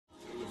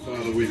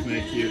we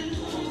thank you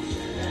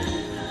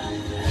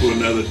for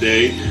another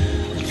day.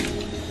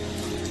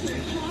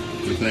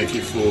 We thank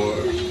you for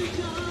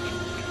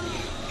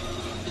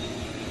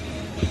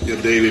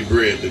your daily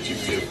bread that you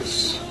give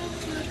us,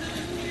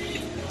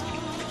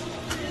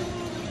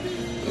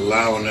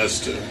 allowing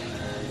us to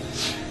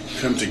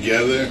come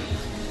together,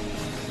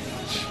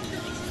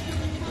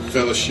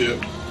 fellowship,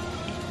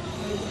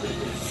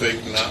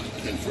 fake not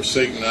and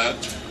forsake not,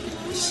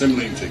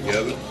 assembling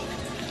together,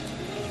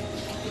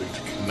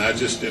 not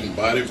just in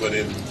body but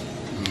in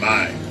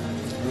mind,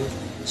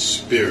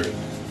 spirit,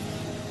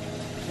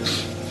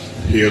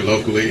 here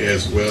locally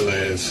as well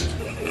as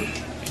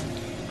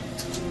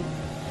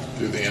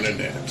through the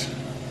internet.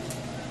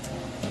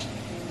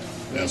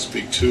 Now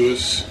speak to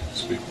us,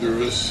 speak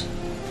through us,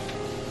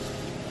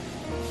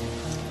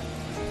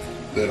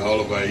 let all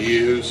of our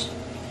ears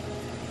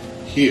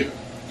hear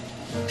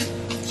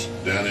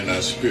down in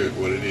our spirit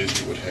what it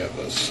is you would have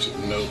us to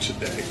know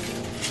today.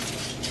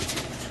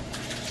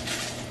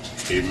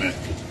 Amen.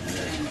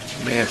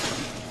 Amen.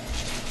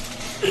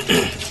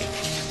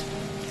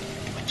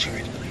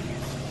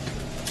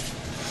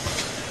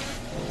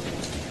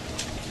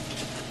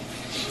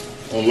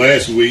 On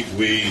last week,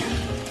 we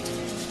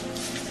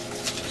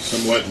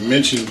somewhat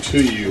mentioned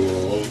to you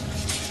all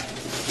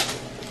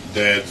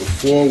that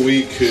before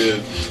we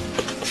could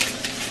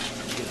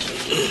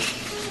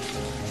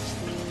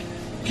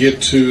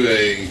get to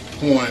a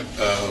point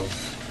of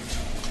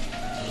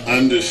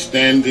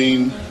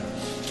understanding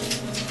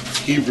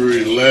Hebrew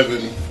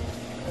 11,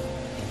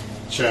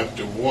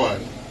 chapter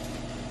 1.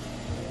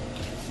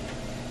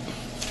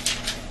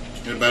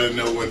 Anybody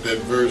know what that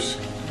verse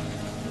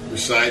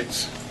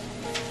recites?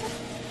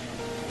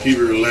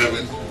 Hebrew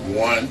 11,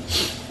 1.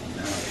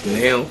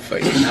 Now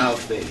faith. Now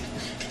faith.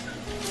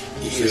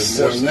 It's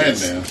more than that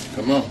now.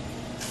 Come on.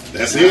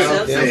 That's it.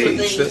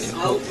 Substance of things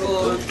hoped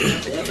for,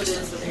 the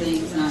evidence of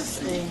things not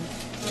seen.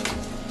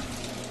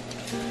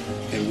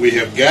 And we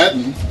have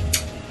gotten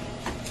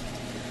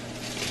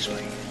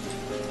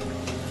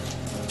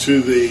to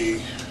the,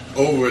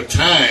 over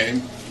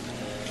time,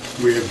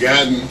 we have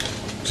gotten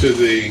to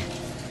the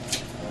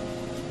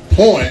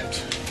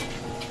point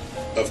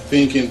of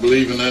thinking,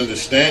 believing,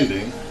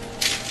 understanding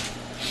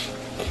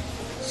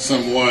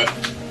somewhat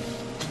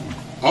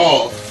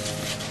off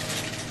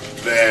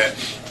that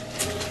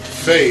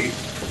faith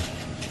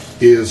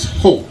is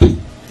hope.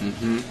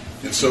 Mm-hmm.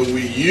 And so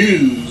we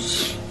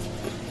use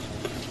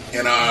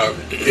in our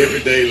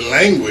everyday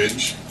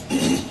language,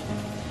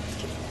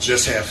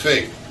 just have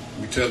faith.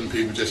 We telling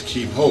people just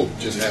keep hope,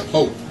 just have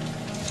hope.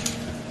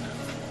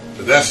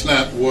 But that's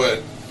not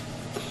what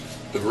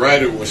the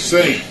writer was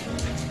saying.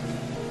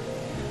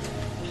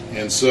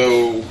 And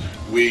so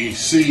we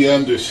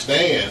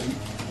understand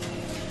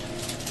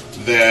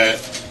that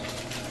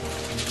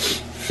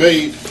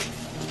faith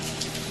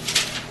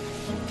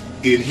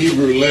in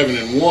Hebrew 11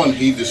 and 1,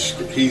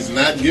 he's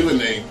not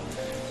given a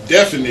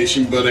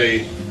definition but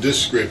a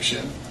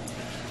description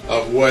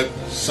of what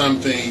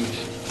something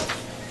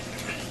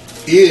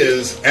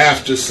is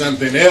after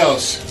something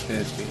else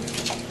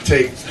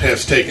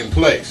has taken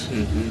place.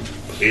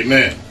 Mm-hmm.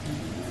 Amen.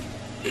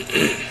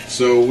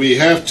 So we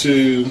have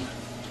to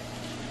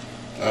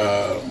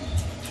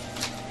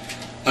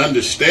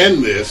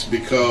understand this,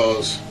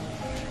 because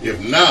if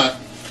not,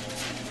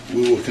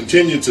 we will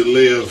continue to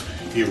live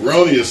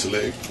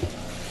erroneously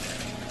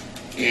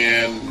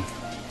and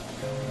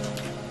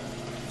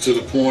to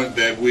the point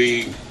that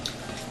we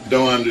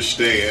don't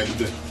understand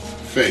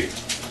faith.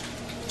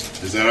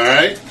 Is that all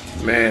right?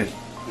 Man.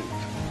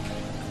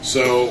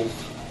 So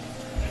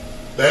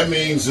that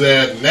means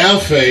that now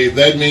faith,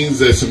 that means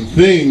that some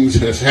things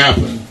has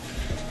happened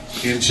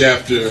in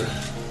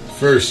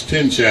first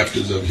 10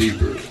 chapters of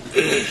Hebrew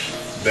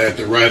that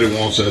the writer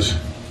wants us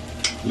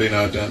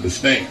to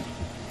understand.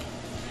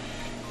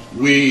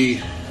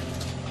 We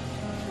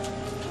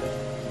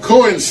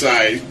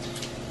coincide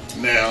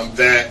now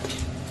that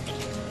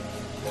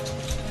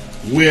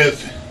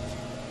with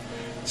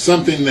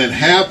something that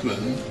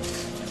happened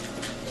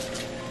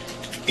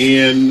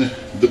in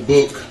the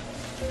book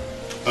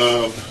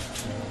of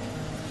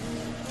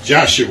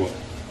Joshua,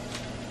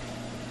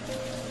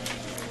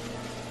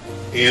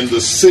 in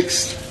the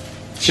 6th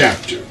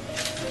chapter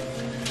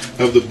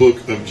of the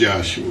book of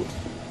Joshua,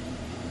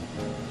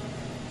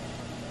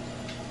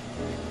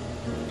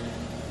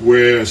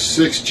 where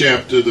 6th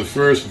chapter, the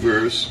first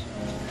verse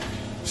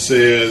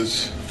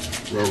says,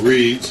 or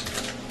reads,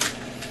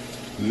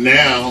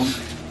 now,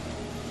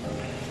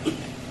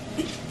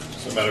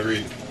 somebody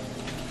read it.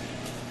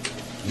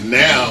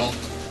 Now,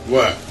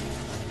 what?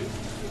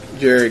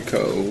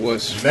 Jericho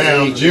was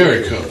now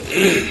Jericho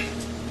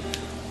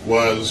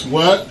was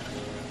what?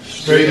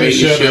 Straightly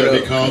shut up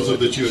because of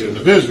the children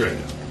of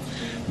Israel.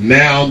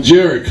 Now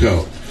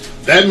Jericho.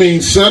 That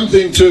means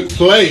something took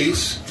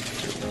place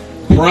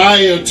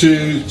prior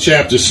to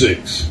chapter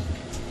 6.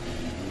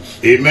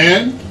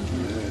 Amen?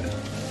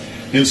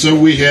 And so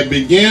we had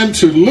began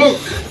to look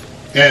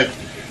at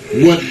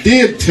what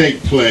did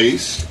take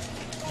place,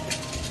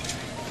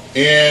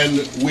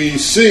 and we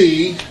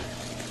see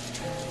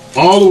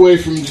all the way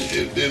from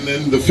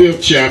in the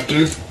 5th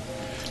chapter.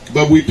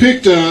 But we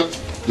picked up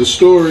the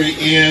story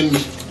in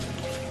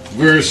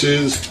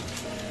verses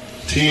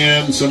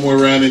 10, somewhere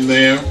around in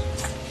there,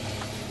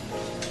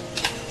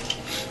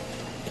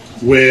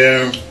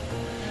 where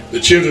the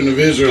children of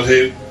Israel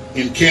had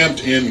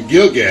encamped in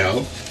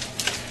Gilgal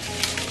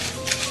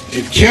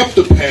and kept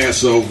the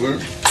Passover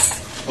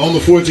on the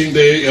 14th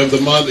day of the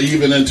month,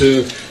 even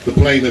into the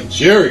plain of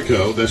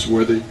Jericho. That's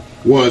where they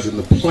was, in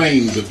the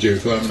plains of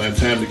Jericho. I haven't had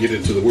time to get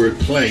into the word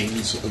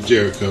plains of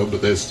Jericho,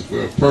 but that's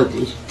for a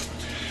purpose.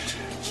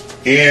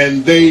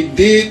 And they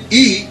did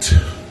eat,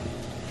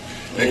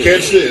 and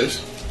catch this,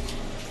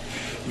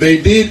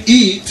 they did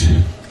eat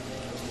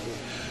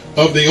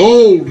of the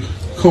old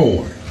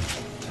corn.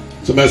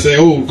 Somebody say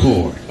old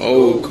corn.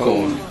 Old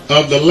corn.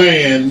 Of the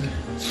land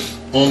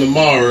on the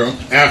morrow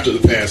after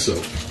the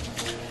Passover.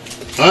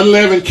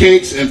 Unleavened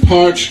cakes and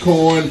parched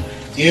corn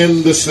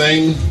in the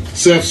same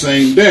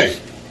day.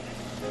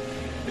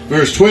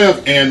 Verse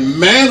 12, and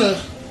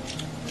manna,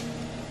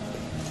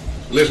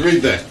 let's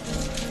read that.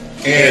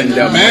 And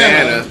the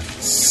manna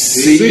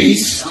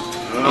ceased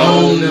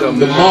on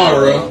the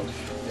morrow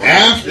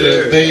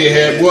after they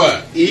had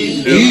what?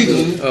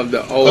 Eaten of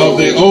the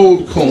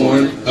old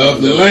corn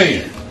of the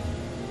land.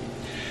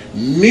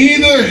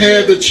 Neither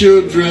had the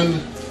children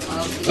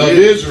of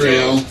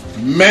Israel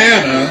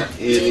manna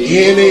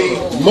any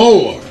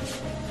more,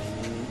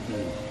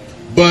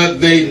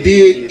 but they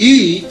did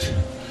eat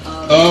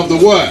of the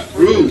what?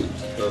 Fruit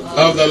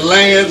of the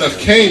land of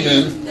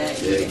Canaan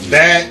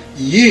that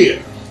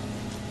year.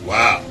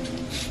 Wow.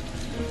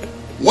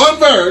 One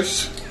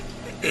verse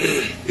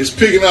is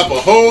picking up a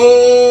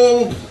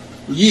whole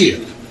year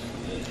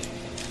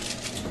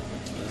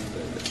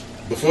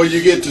before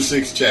you get to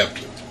 6th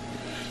chapter.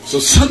 So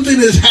something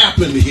has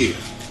happened here.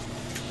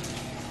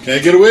 Can I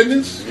get a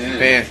witness?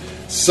 Yeah.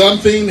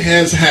 Something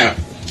has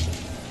happened.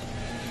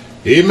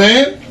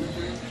 Amen?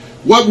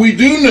 What we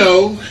do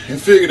know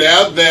and figured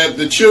out that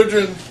the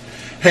children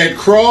had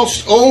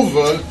crossed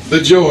over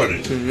the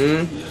Jordan.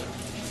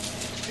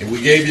 Mm-hmm. And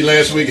we gave you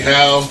last week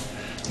how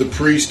the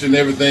priest and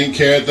everything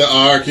carried the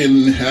ark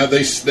and how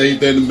they stayed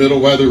there in the middle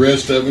while the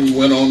rest of them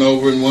went on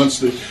over. And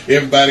once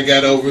everybody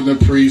got over and the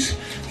priest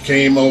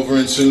came over,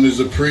 and soon as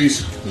the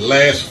priest's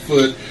last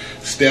foot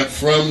stepped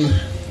from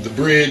the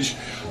bridge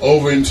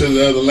over into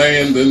the other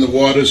land, then the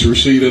waters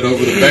receded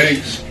over the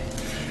banks.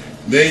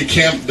 They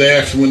camped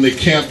there. When they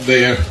camped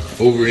there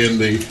over in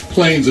the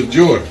plains of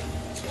Jordan,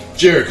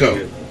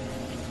 Jericho.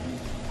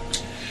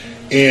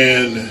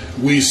 And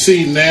we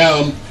see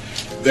now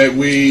that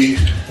we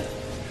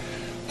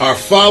are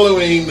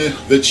following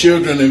the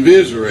children of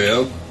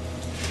Israel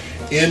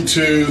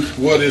into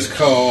what is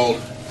called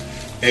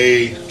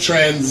a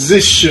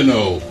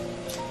transitional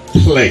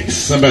place.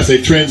 Somebody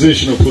say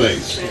transitional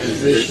place.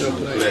 Transitional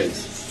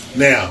place.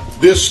 Now,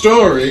 this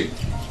story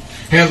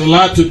has a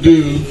lot to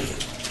do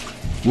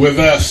with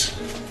us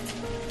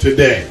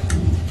today,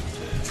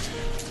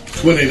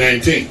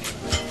 2019,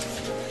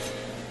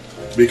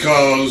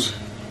 because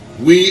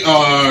we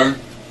are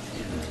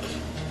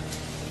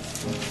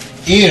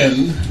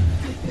in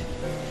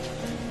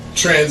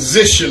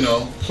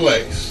transitional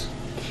place.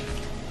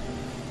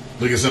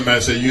 Look at somebody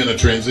and say, you're in a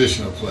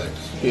transitional place.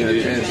 You're in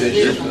a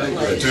transitional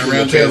place. Turn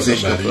around and tell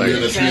somebody, you're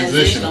in a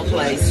transitional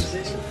place.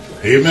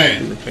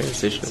 Amen. In a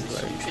transitional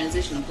place.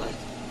 Transitional place.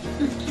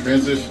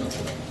 Transitional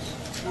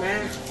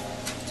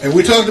place. And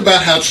we talked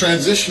about how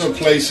transitional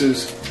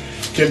places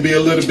can be a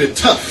little bit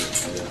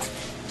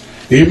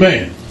tough.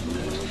 Amen.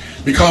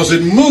 Because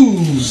it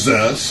moves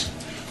us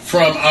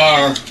from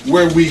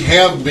where we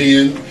have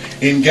been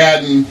and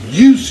gotten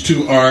used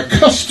to or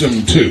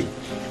accustomed to.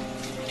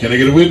 Can I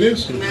get a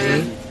witness?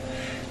 Amen.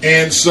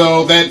 And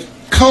so that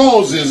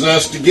causes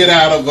us to get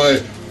out of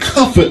a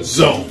comfort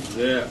zone.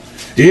 Yeah.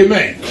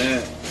 Amen.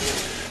 Yeah.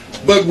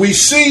 But we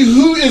see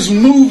who is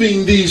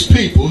moving these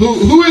people.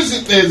 Who is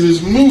it that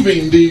is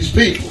moving these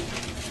people?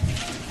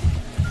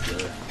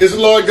 It's the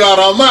Lord God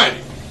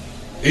Almighty.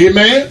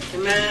 Amen?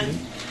 Amen.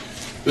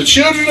 The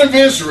children of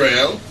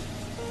Israel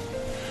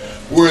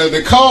were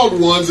the called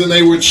ones, and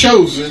they were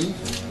chosen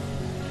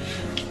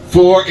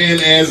for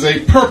and as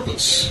a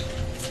purpose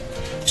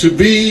to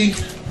be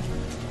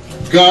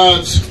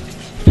God's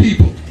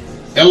people,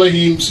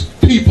 Elohim's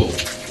people.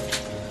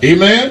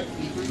 Amen?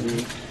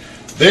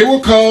 They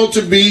were called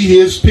to be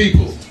his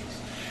people.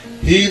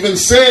 He even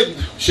said,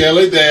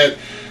 Shelley, that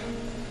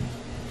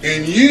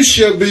and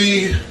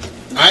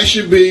I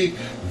shall be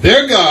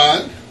their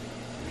God,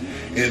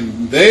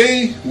 and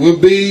they will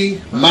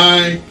be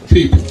my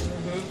people.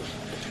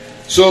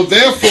 So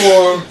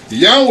therefore,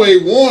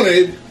 Yahweh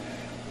wanted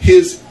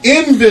his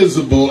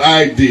invisible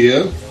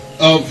idea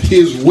of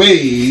his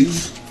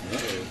ways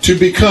to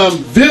become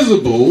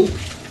visible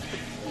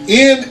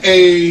in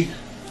a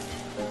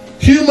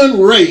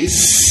human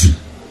race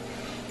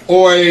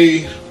or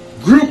a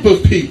group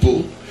of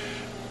people.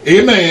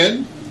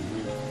 Amen.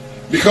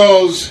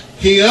 Because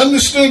he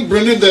understood,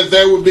 Brendan, that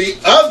there would be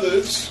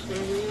others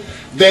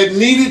that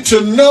needed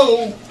to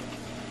know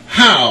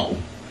how.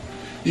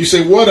 You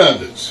say, what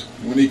others?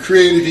 When he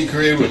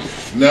created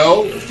with.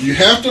 No, you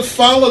have to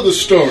follow the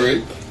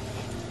story,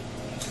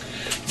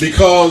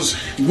 because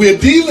we're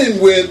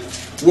dealing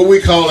with what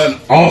we call an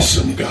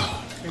awesome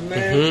God.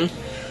 Amen.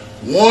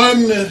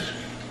 One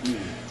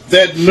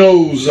that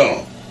knows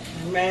all.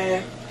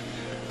 Amen.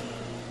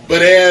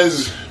 But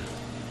as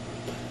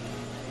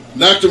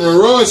Dr.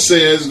 Monroe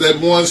says, that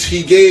once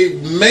he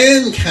gave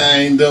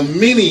mankind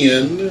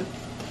dominion,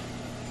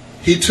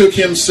 he took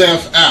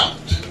himself out.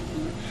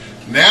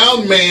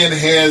 Now man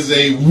has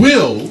a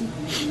will,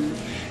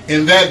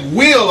 and that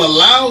will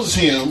allows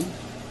him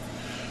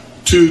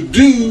to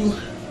do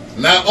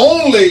not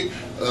only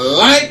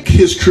like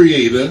his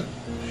creator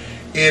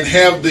and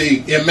have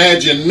the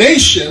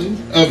imagination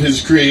of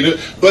his creator,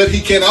 but he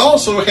can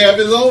also have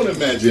his own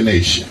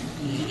imagination.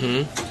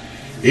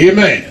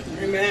 Amen.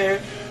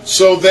 Amen.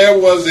 So there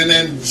was an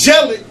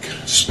angelic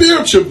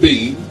spiritual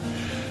being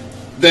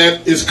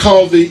that is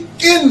called the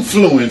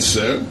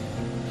influencer,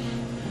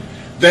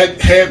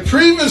 that had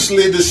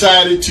previously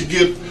decided to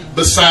get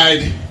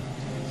beside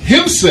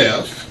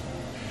himself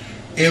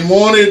and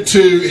wanted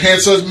to, had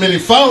such many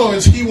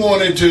followers, he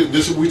wanted to,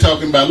 this we're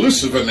talking about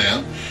Lucifer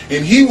now,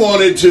 and he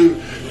wanted to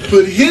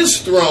put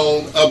his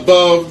throne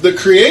above the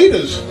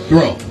creator's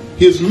throne,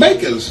 his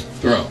maker's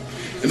throne.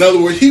 In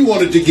other words, he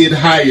wanted to get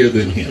higher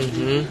than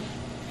him.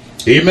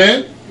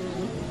 Amen?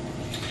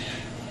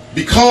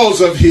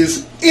 Because of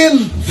his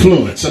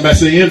influence. Somebody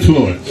say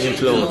influence.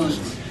 Influence.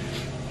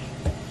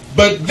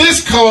 But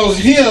this caused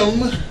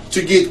him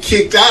to get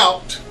kicked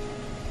out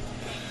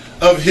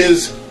of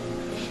his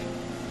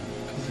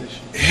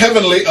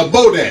heavenly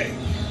abode.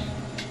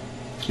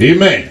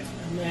 Amen.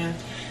 Amen.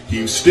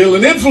 He was still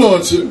an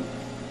influencer,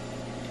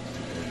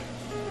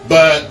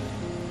 but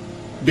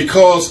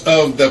because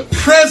of the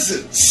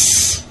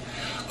presence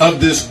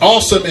of this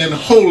awesome and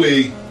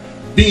holy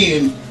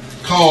being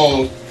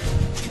called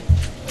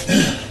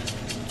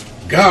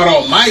God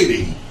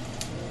Almighty,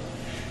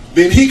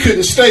 then he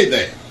couldn't stay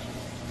there.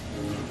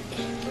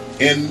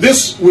 And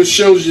this which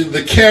shows you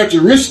the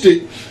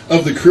characteristic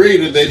of the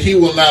Creator, that he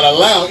will not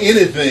allow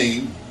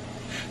anything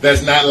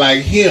that's not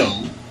like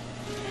him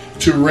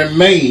to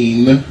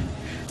remain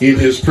in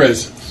his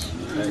presence.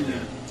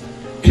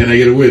 Can I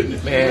get a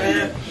witness?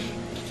 Man.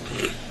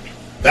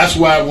 That's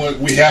why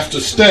we have to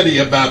study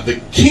about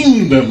the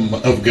kingdom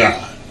of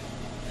God.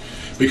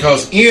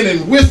 Because in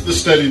and with the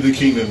study of the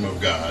kingdom of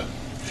God,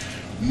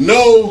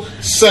 no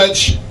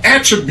such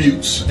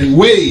attributes and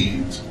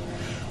ways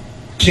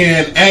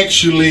can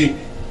actually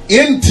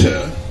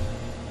enter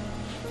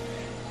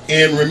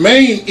and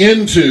remain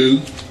into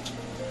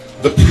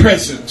the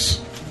presence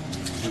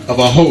of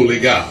a holy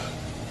God.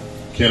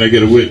 Can I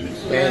get a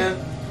witness? Yeah.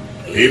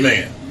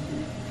 Amen.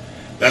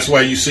 That's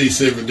why you see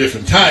several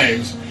different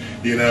times,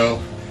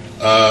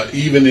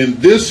 even in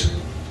this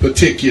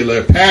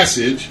particular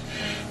passage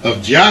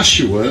of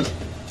Joshua,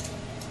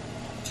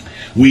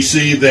 we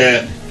see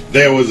that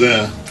there was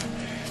a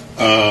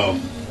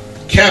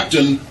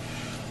captain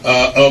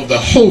of the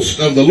host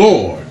of the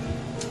Lord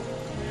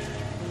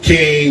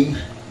came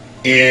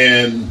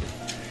and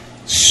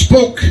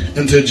spoke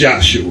unto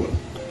Joshua.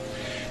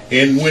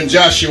 And when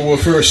Joshua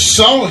first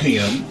saw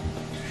him,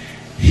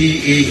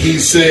 he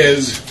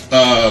says,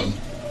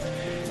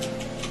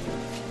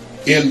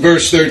 in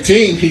verse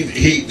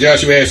 13,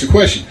 Joshua asked the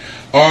question,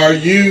 are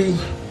you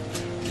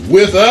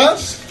with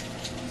us?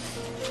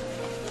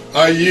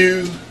 Are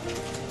you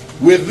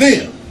with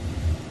them?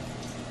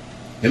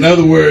 In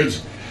other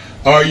words,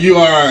 are you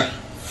are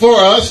for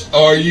us,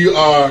 or you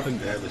are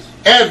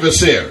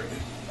adversary?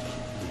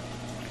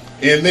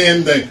 And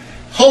then the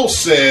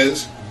host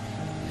says,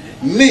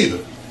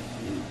 neither.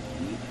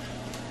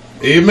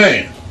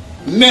 Amen.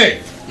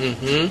 Nay.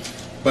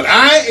 But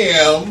I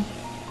am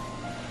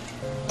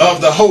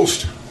of the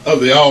host of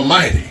the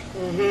Almighty.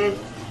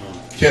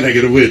 Can I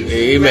get a witness?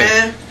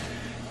 Amen.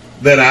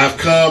 That I've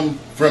come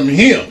from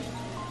him.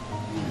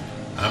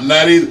 I'm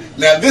not either.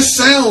 Now this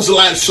sounds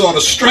like sort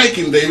of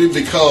striking, David,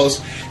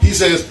 because he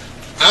says,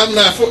 I'm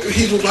not for.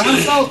 He said, well,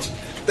 I thought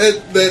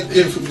that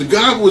if the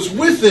God was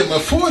with them or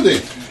for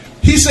them.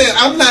 He said,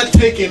 I'm not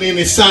taking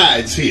any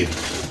sides here.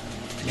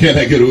 Can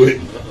I get a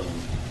witness?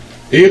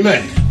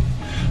 Amen.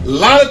 A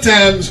lot of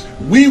times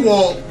we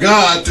want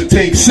God to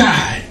take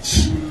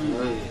sides.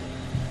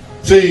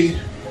 See,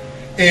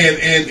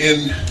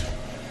 and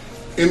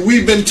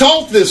we've been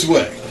taught this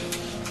way.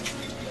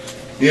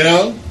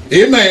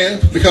 Amen.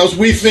 Because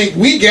we think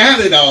we got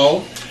it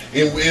all,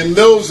 and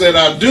those that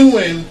are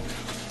doing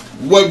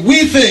what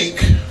we think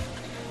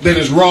that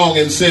is wrong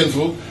and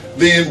sinful,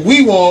 then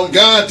we want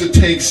God to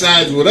take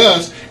sides with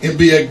us and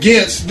be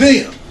against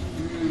them.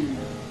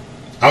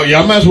 Oh,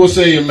 y'all might as well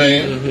say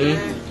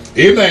amen.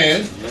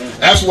 Amen.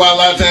 That's why a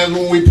lot of times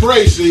when we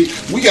pray, see,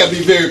 we got to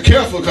be very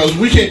careful, because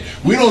we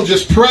don't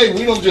just pray.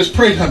 We don't just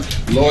pray,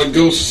 Lord,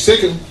 go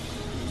sick him.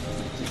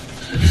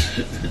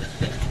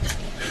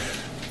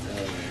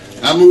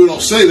 I mean, we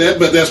don't say that,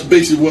 but that's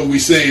basically what we're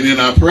saying in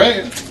our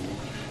prayer.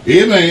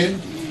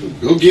 Amen.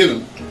 Go get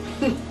him.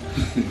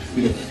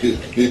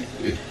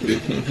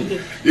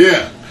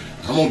 Yeah.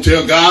 I'm going to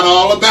tell God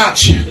all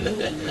about you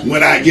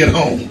when I get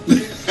home.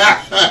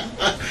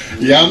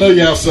 Y'all know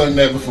y'all sung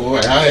that before.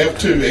 I have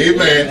too.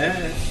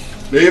 Amen.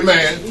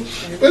 Amen.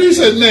 But he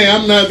said, nay,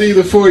 I'm not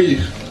either for you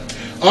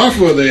or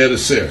for the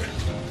adversary.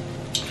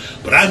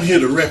 But I'm here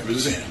to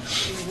represent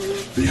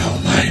the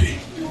Almighty.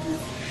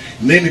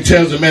 And then he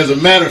tells him, as a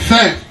matter of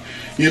fact,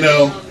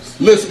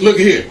 listen, look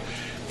here.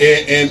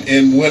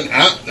 And when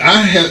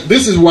I have,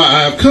 this is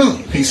why I've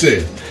come, he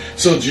said.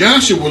 So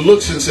Joshua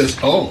looks and says,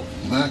 oh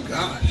my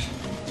gosh.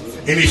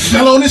 And he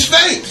fell on his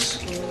face.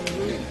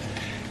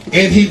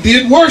 And he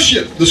did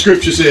worship, the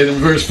scripture said in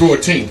verse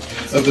 14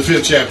 of the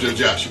 5th chapter of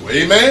Joshua.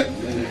 Amen?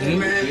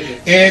 Amen.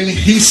 And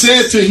he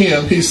said to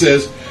him, he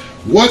says,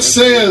 what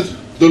says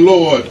the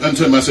Lord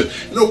unto him? I said,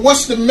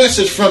 what's the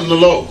message from the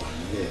Lord?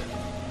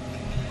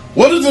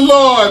 What does the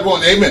Lord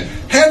want? Amen.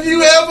 Have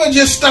you ever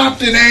just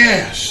stopped and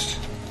asked,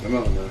 come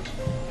on now,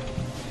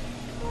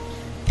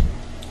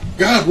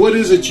 God, what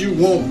is it you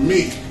want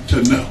me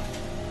to know?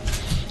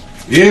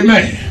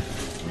 Amen.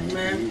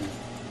 Amen.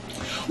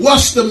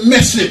 What's the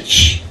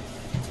message?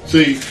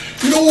 See,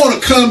 you don't want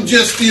to come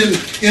just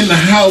in the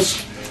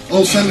house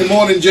on Sunday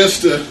morning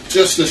just to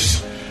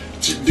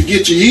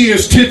get your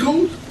ears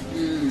tickled,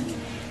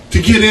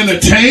 to get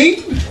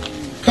entertained.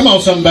 Come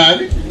on,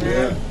 somebody.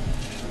 Yeah.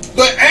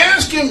 But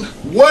ask him,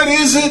 what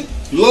is it,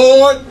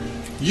 Lord,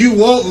 you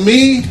want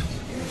me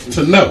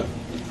to know?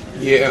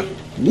 Yeah.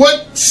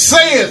 What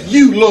saith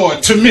you,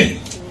 Lord, to me?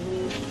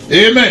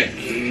 Amen.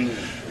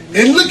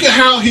 And look at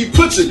how he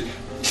puts it.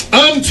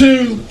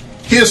 Unto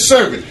his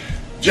servant.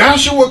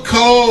 Joshua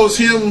calls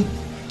him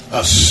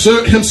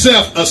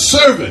himself a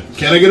servant.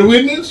 Can I get a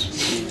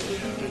witness?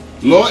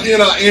 Lord,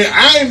 and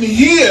I'm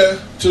here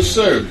to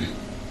serve you.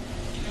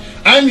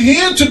 I'm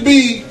here to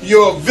be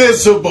your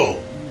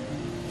visible.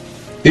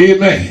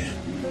 Amen.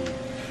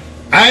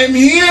 I'm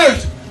here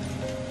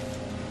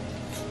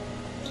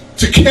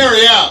to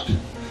carry out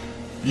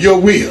your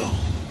will.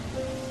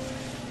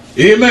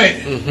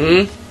 Amen.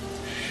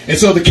 Mm-hmm. And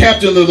so the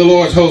captain of the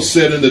Lord's host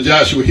said unto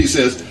Joshua, he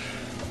says,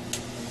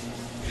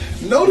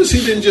 notice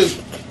he didn't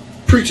just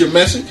preach a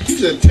message. He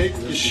said, take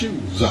your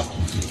shoes off.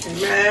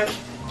 Amen.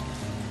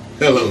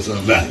 Hello,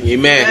 somebody.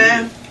 Amen.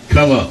 Amen.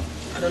 Come on.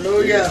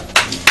 Hallelujah.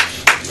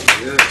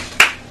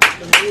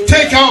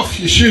 Take off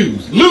your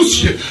shoes.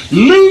 Loose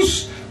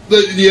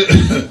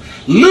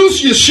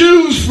your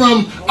shoes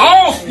from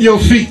off your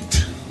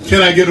feet.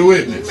 Can I get a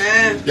witness?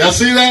 Amen. Y'all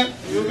see that?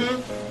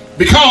 Mm-hmm.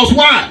 Because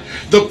why?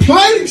 The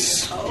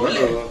place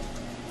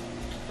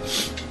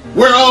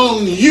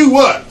whereon you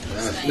what?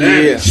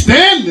 Yeah.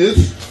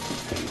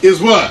 Standeth is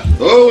what?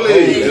 Holy.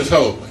 Is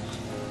holy.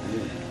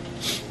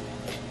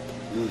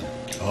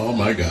 Oh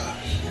my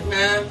gosh.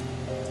 Amen.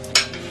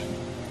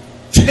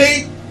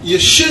 Take your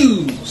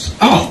shoes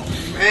off.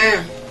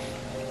 Amen.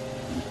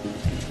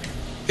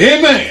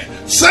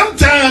 Amen.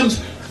 Sometimes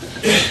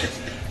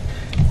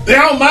the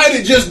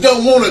Almighty just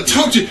don't want to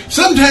talk to you.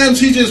 Sometimes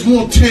he just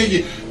won't tell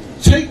you,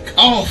 take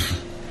off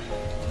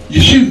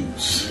your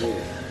shoes.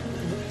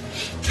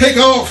 Take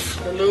off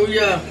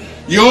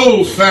your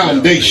old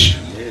foundation.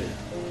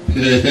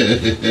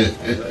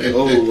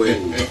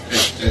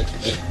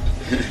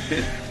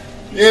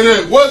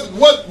 And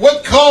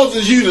what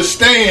causes you to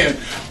stand?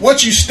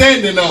 What you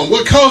standing on?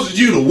 What causes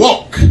you to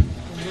walk?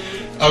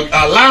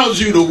 Allows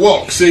you to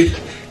walk. See,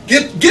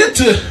 get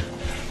to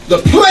the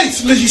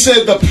place. He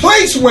said the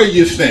place where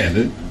you're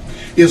standing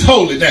is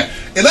holy. Now,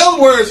 in other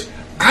words,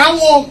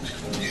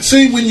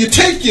 when you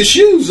take your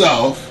shoes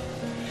off,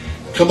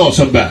 come on,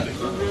 somebody.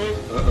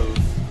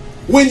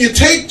 When you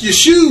take your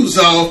shoes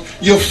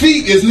off, your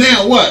feet is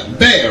now what?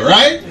 Bare,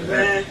 right?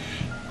 Amen.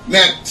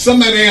 Now,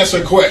 somebody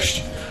answer a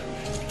question.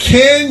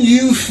 Can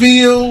you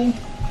feel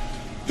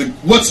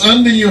what's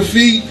under your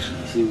feet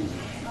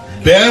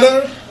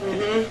better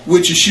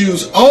with your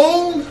shoes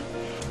on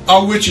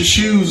or with your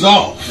shoes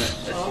off?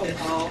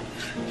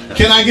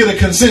 Can I get a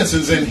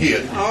consensus in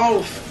here?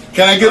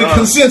 Can I get a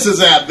consensus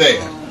out there?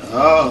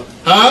 Huh?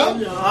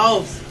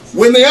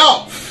 When they're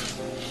off.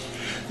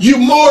 You're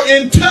more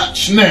in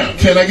touch now.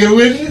 Can I get a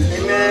witness?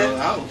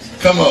 Amen.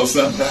 Come on,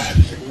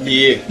 somebody.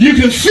 Yeah. You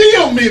can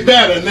feel me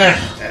better now.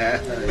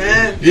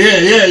 Amen.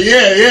 Yeah.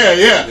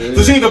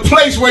 To see the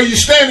place where you're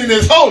standing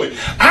is holy.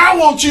 I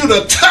want you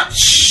to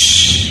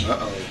touch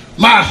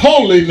my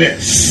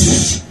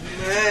holiness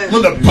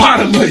on the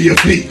bottom of your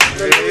feet.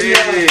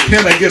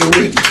 Can I get a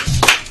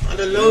witness?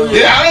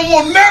 Hallelujah. Yeah, I don't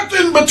want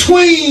nothing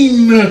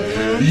between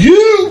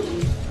you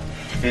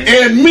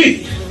and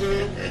me.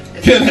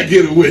 Can I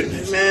get a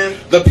witness? Amen.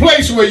 The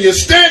place where you're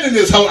standing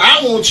is holy.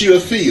 I want you to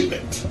feel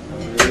it.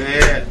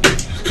 Amen.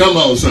 Come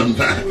on,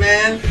 somebody.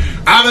 Amen.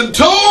 I done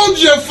told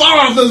your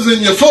fathers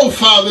and your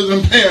forefathers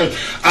and parents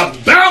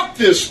about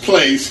this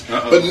place,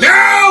 but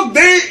now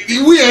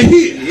we are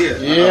here.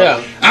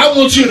 Yeah. I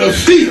want you to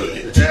feel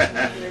it.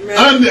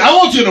 I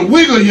want you to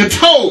wiggle your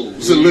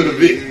toes a little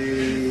bit.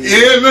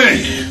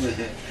 Amen.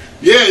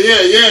 Yeah.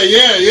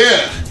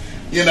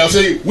 You know,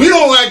 see, we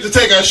don't like to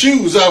take our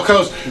shoes off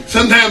because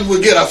sometimes we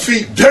get our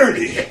feet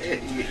dirty.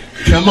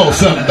 Come on,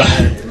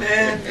 somebody.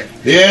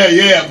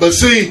 Yeah. But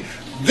see,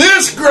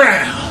 this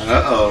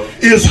ground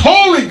is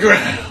holy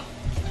ground.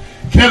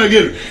 Can I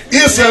get it?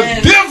 It's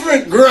a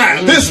different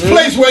ground. This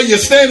place where you're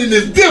standing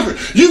is different.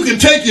 You can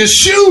take your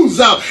shoes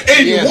off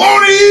and you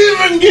won't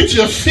even get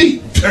your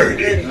feet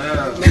dirty.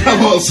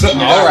 Come on,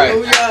 somebody. All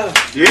right.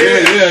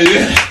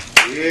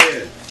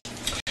 Yeah.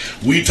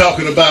 We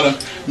talking about a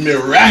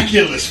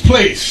miraculous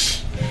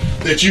place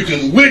that you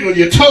can wiggle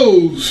your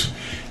toes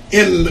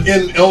in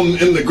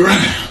the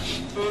ground,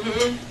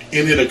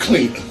 and it'll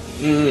clean them.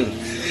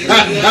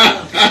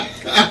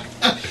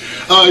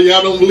 Oh,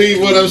 y'all don't believe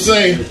what I'm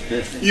saying?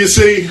 You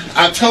see,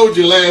 I told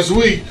you last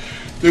week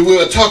that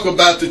we'll talk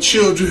about the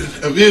children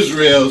of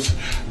Israel's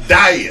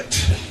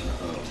diet.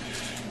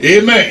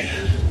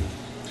 Amen.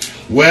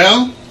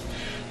 Well,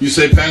 you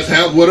say, Pastor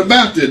Hal, what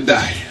about their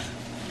diet?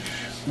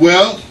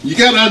 Well, you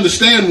got to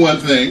understand one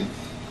thing,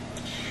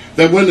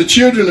 that when the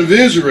children of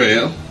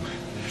Israel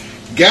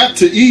got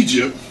to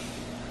Egypt,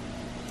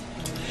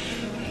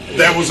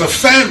 there was a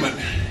famine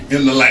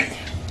in the land.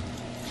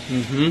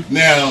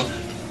 Now,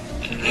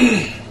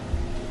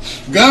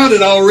 God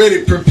had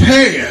already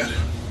prepared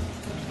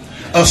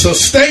a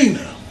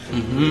sustainer,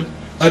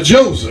 a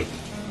Joseph,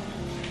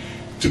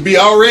 to be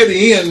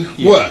already in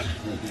what?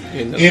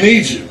 In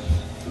Egypt.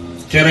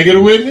 Can I get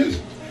a witness?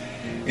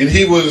 And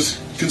he was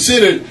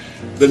considered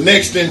the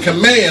next in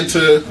command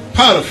to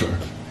Potiphar.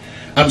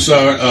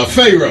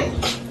 Pharaoh.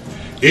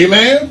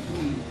 Amen?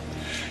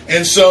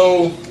 And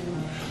so,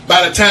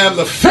 by the time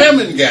the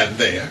famine got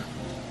there,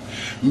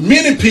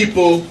 many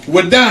people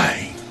were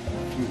dying.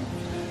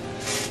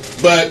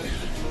 But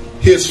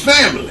his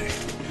family,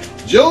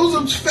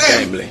 Joseph's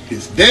family,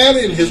 his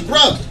daddy and his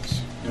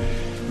brothers,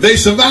 they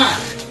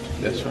survived.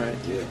 That's right.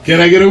 Yeah. Can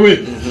I get a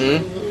witness?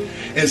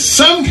 In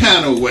some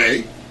kind of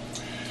way,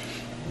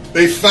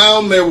 they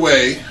found their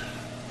way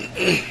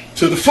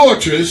to the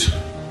fortress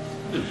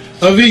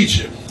of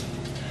Egypt,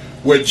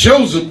 where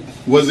Joseph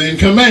was in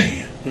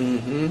command.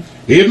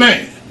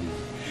 Amen.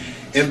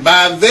 And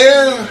by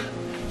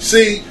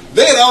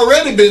they had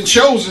already been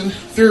chosen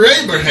through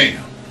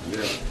Abraham.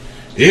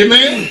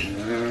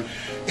 Amen.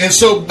 And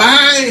so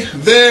by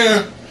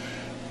their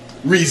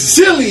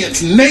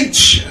resilient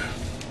nature,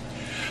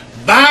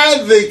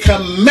 by the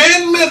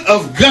commandment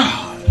of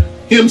God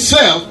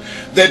himself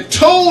that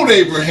told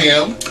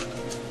Abraham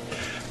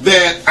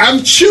that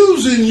I'm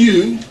choosing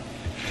you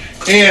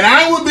and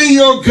I will be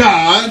your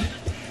God,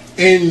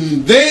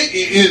 and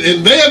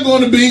they are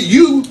going to be,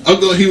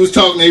 he was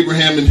talking to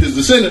Abraham and his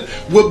descendant,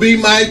 will be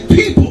my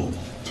people.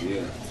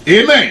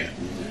 Amen.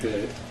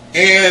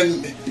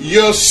 And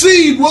your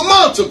seed will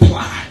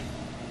multiply.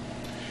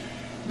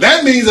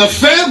 That means a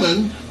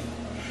famine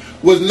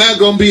was not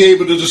going to be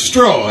able to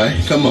destroy,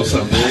 come on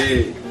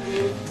somebody,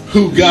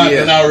 who God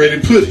had already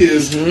put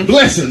his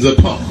blessings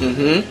upon.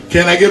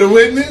 Can I get a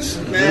witness?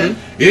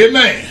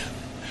 Amen.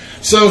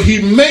 So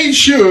he made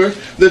sure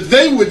that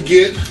they would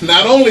get,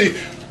 not only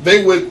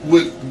they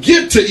would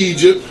get to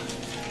Egypt,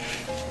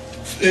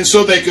 and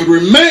so they could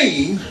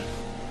remain,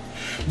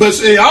 but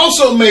he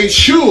also made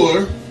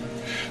sure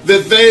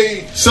that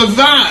they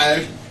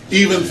survived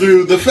even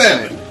through the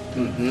famine.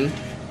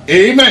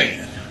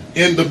 Amen.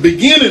 In the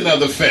beginning of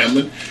the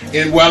famine,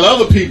 and while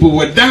other people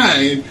were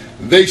dying,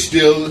 they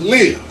still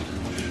lived.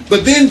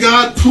 But then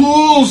God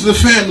pulls the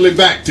family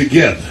back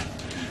together.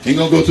 Ain't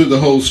gonna go through the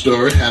whole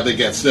story, how they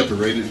got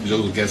separated,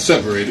 Joseph got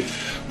separated.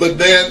 But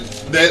their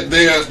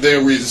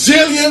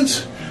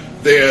resilience,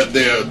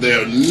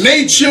 their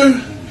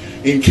nature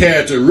and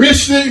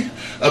characteristic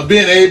of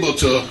being able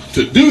to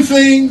do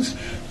things,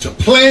 to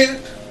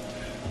plant,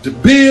 to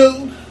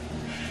build,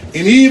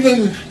 and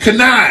even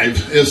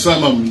connive, as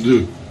some of them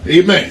do.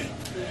 Amen.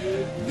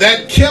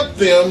 That kept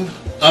them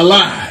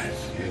alive.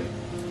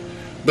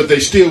 But they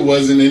still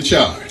wasn't in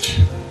charge.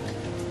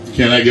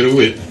 Can I get a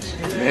witness?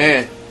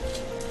 Amen.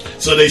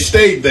 So they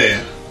stayed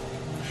there.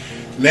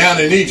 Now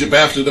in Egypt,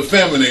 after the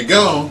famine had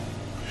gone,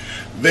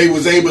 they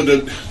was able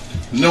to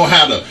know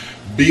how to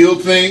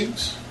build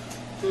things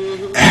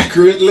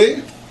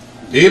accurately.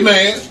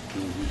 Amen.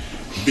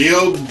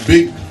 Build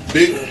big,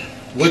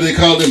 what do they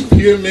call them,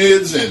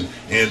 pyramids and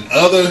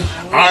other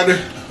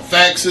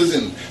artifacts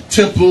and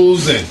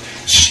temples and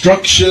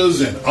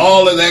structures and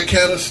all of that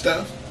kind of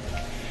stuff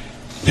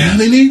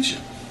down in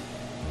Egypt.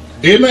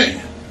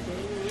 Amen.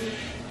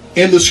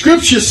 And the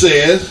scripture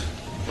says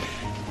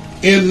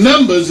in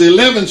Numbers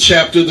 11th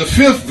chapter, the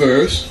 5th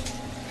verse,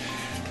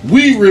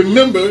 we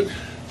remembered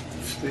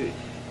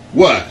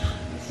what?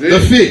 The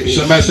fish.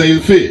 Somebody say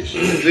the fish.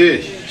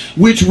 Fish.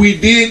 Which we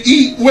did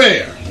eat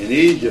where? In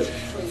Egypt.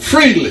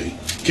 Freely.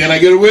 Can I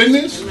get a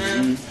witness?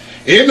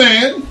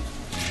 Amen.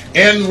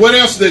 And what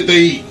else did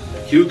they eat?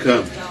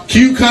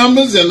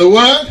 Cucumbers and the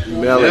what?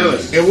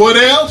 Melons. And what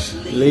else?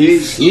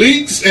 Leeks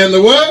and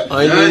the what?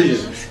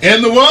 Onions.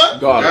 And the what?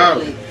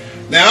 Garlic.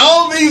 Now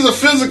all these are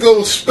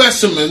physical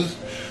specimens,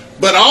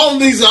 but all of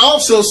these are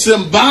also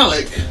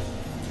symbolic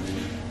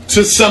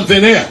to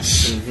something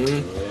else.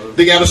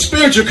 They got a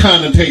spiritual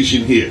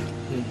connotation here.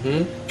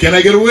 Can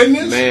I get a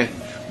witness? Man.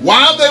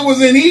 While they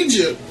was in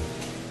Egypt,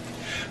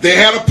 They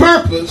had a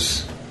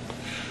purpose,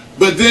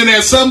 but then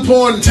at some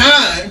point in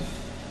time,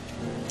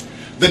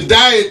 the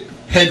diet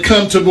had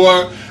come to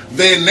where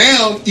they're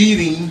now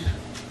eating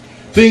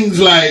things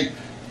like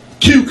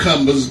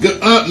cucumbers,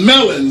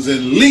 melons,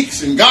 and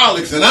leeks, and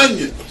garlics, and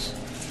onions.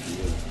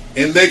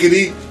 And they could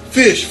eat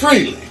fish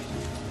freely.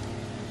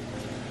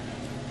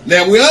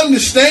 Now we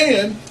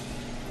understand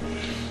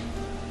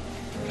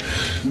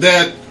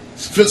that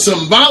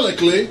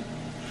symbolically,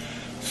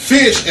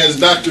 fish, as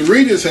Dr.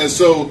 Reedus has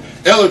so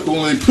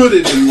eloquently put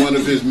it in one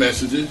of his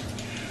messages,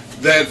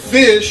 that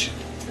fish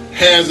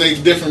has a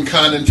different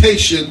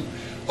connotation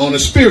on a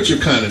spiritual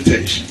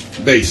connotation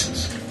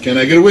basis. Can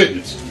I get a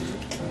witness?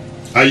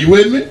 Are you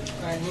with me?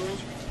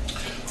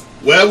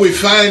 Well, we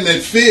find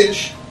that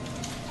fish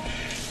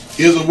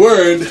is a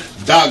word,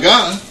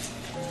 daga,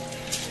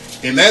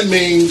 and that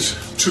means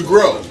to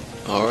grow.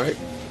 All right.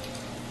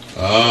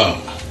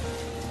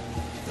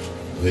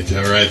 Let you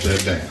write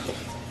that down.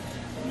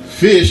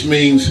 Fish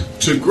means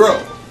to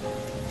grow.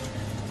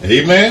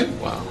 Amen?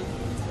 Wow.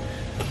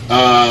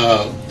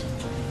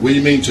 What do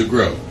you mean to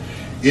grow?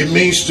 It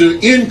means to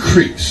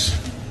increase.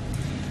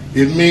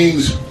 It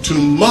means to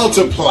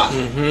multiply.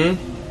 Mm-hmm.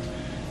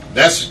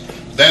 That's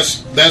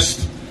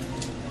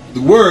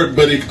the word,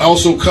 but it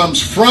also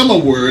comes from a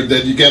word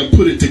that you got to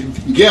put it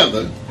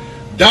together.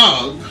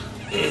 Dog,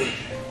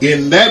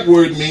 in that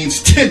word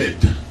means timid,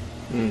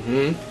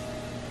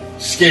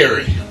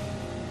 scary,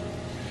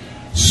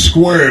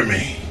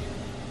 squirmy.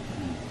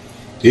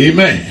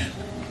 Amen.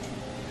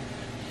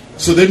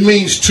 So that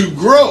means to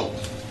grow,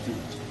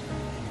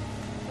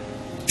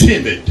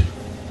 timid,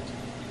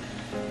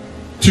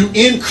 to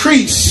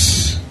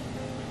increase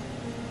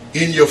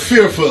in your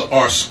fearful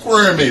or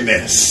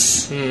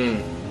squirminess.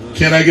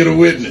 Can I get a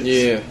witness?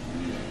 Yeah.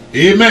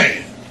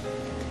 Amen.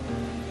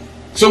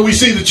 So we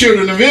see the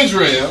children of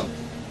Israel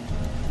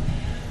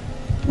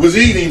was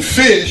eating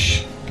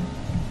fish,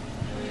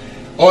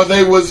 or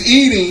they was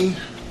eating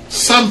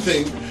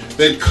something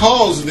that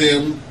caused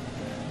them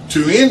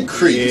to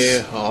increase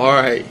Yeah. All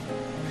right.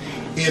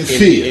 in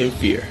fear In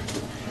fear.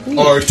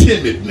 or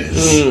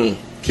timidness.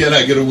 Can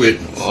I get a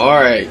witness? All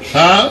right.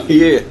 Huh?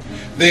 Yeah.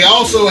 They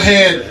also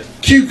had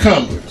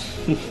cucumbers.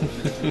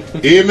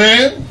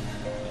 Amen.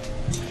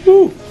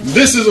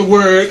 This is a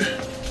word,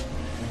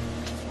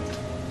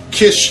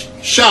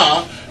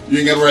 kishah. You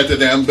ain't got to write that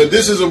down, but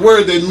this is a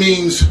word that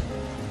means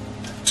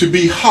to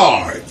be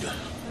hard.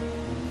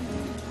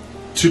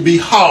 To be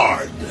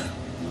hard.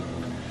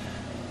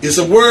 It's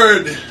a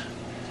word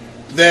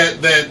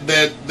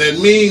that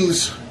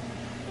means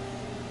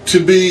to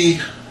be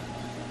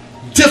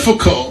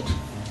difficult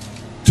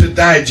to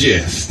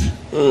digest.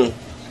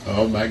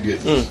 Oh my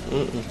goodness.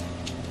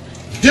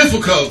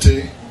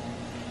 Difficulty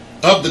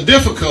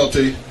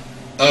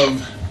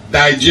of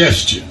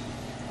digestion.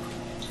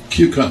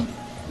 Cucumber.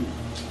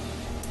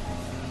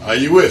 Are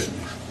you with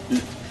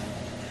me?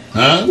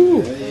 Huh?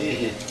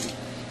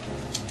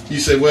 You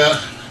say, well,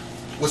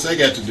 what's that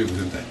got to do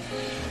with that?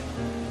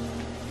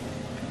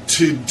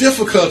 To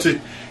difficulty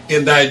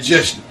in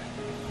digestion.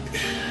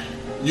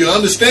 You'll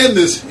understand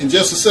this in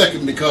just a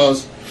second,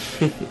 because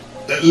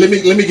let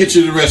me get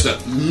you the rest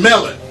of it.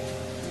 Melon.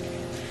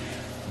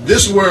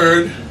 This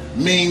word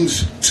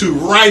means to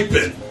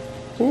ripen.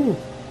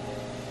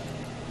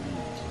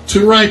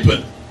 To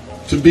ripen.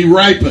 To be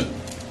ripened.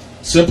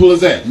 Simple as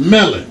that.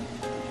 Melon.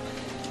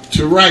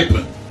 To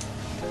ripen.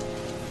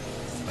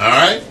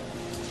 Alright?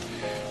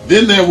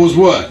 Then there was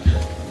what?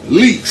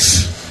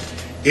 Leeks.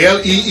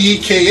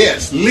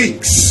 Leeks.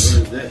 Leeks.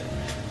 What is that?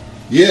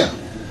 Yeah.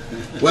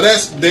 Well,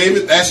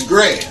 that's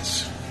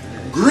grass.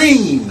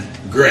 Green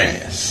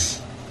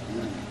grass.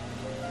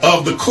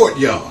 Of the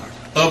courtyard.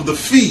 Of the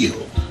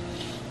field.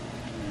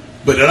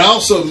 But it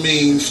also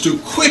means to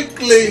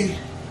quickly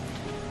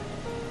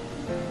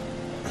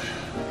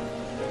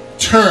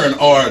turn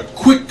or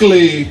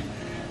quickly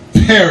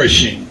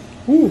perishing.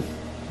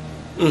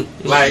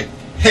 Like,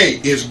 hey,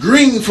 it's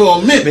green for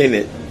a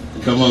minute.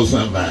 Come on,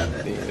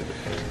 somebody.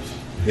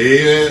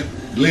 Yeah.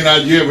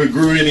 Leonard, you ever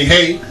grew any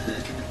hay?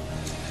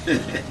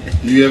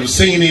 You ever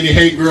seen any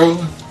hay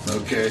grow?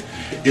 Okay.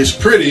 It's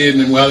pretty,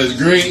 isn't it, while it's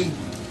green?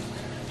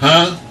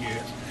 Huh?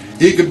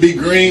 It could be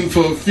green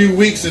for a few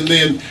weeks, and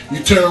then you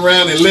turn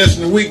around in less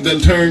than a week, then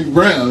turn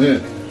brown. Yeah.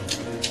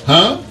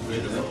 Huh?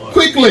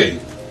 Quickly.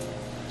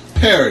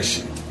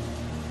 Perishing.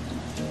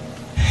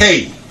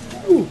 Hay.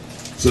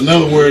 It's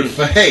another word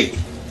for hay.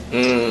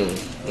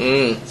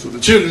 So the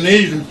children of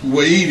Israel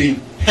were eating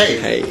hay.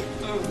 Hey.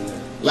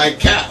 Like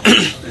cow.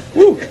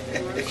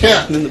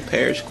 Cow. Then the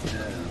parish.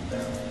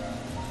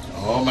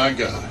 Oh my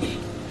gosh.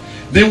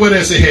 Then what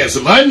else? They had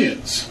some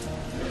onions.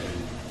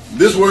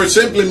 This word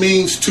simply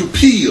means to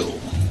peel.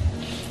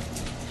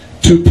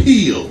 To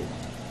peel.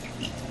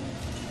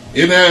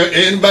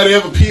 Anybody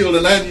ever peeled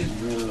an onion?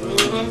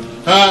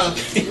 Huh?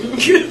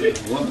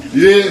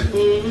 Yeah.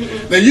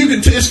 Now you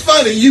can. It's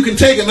funny. You can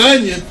take an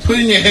onion, put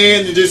it in your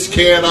hand, and just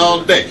carry it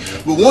all day.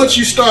 But once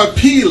you start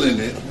peeling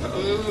it,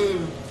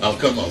 oh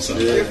come on, son.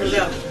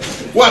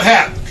 What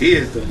happened?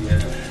 Kids don't,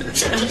 yeah.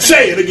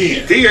 Say it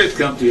again. Tears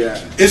come to your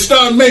eyes. It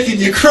starts making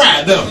you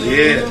cry, don't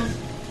it?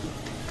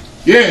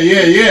 Yeah.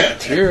 Yeah.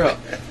 Tear up.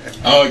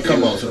 Oh,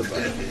 come on,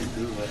 somebody.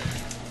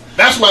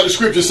 That's why the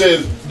scripture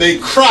says they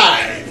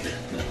cried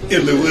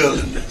in the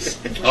wilderness.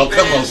 Oh,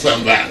 come on,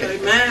 somebody.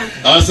 Amen.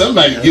 Oh,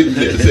 somebody getting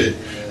this.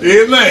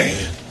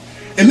 Amen.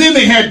 And then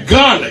they had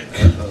garlic.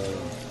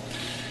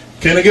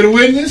 Can I get a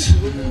witness?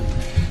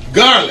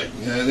 Garlic.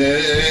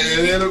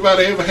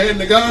 Anybody ever had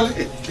the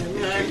garlic?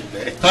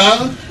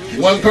 Huh?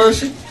 One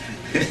person?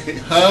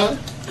 Huh?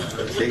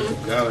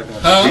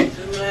 Huh?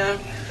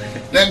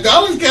 Now,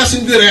 garlic's got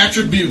some good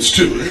attributes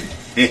to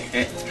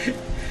it.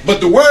 But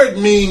the word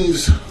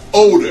means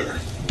odor.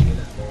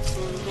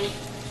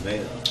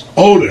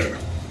 Odor.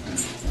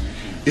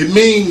 It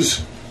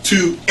means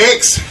to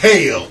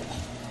exhale.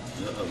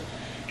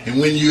 And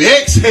when you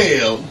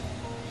exhale,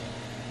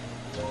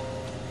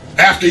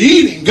 after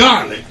eating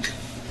garlic,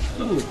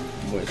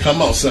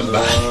 come on,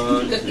 somebody.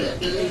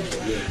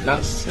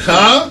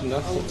 Huh?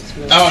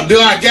 Oh, do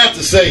I got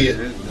to say it?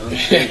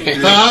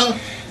 Huh?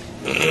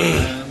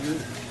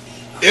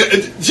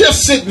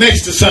 Just sit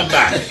next to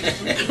somebody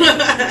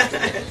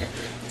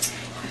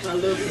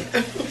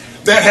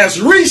that has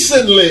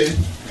recently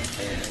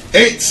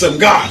ate some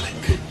garlic.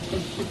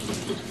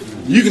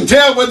 You can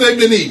tell what they've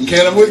been eating.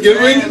 Can I get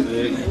ready?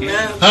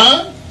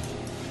 Huh?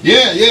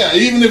 Yeah.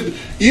 Even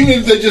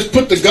if they just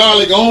put the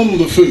garlic on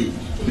the food.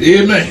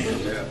 Amen.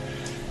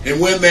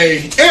 And when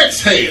they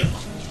exhale,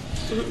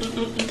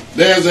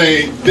 there's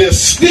a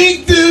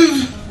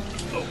distinctive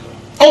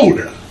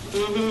odor.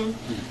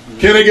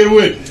 Can I get a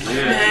witness?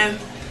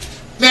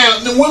 Now,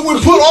 when we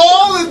put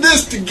all of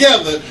this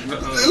together,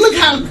 look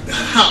how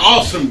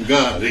awesome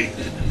God is.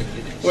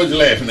 What you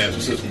laughing at,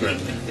 Sister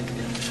Brenda?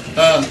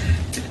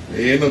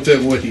 Ain't no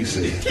telling what he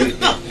said.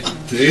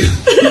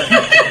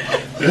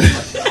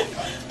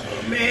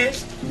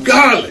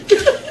 Garlic,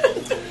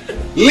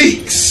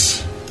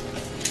 leeks,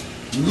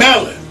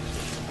 melon,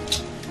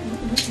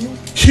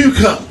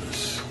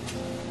 cucumbers,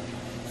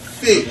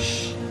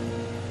 fish.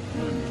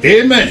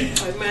 Amen.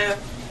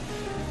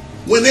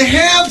 When they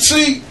have,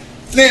 see,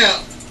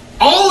 now,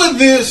 all of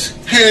this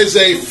has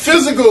a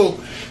physical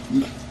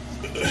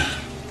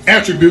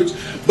attributes,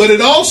 but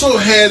it also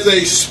has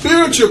a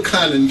spiritual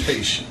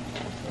connotation.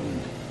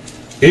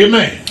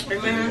 Amen.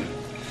 Amen.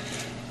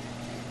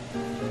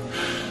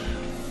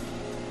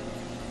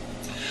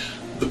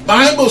 The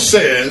Bible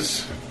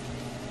says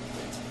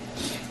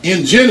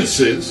in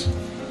Genesis,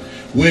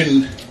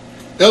 when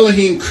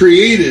Elohim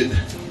created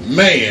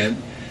man,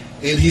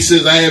 and he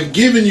says, I have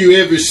given you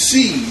every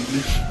seed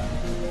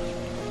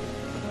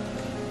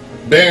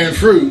bearing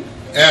fruit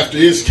after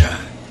its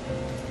kind.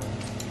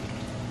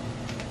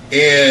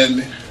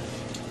 And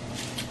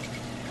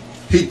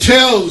he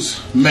tells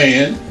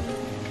man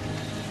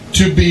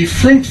to be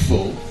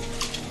fruitful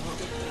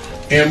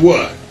and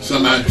what?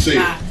 Somebody say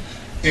it.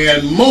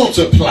 And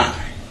multiply.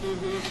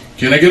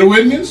 Can I get a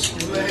witness?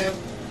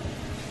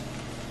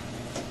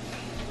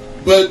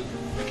 But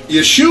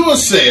Yeshua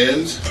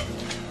says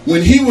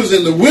when he was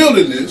in the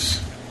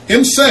wilderness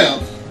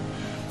himself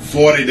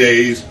 40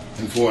 days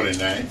and 40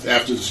 nights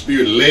after the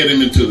Spirit led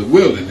him into the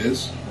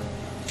wilderness,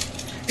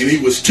 and he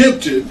was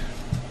tempted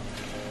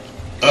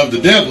of the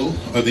devil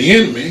or the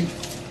enemy,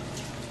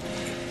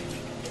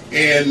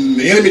 and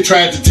the enemy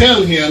tried to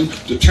tell him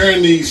to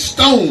turn these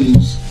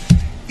stones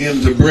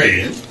into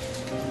bread.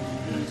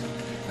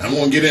 I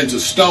won't get into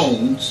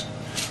stones,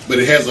 but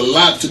it has a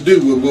lot to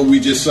do with what we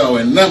just saw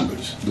in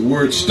Numbers, the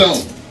word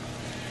stone.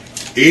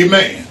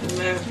 Amen.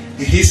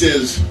 He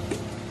says,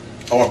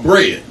 or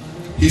bread.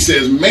 He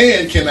says,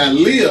 man cannot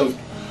live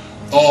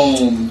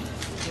on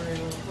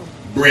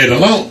bread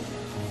alone,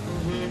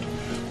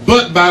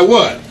 but by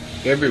what?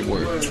 Every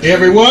word.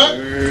 Every what?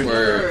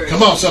 Word.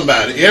 Come on,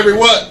 somebody. Every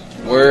what?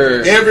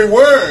 Word. Every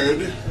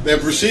word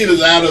that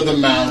proceeds out of the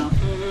mouth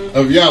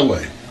of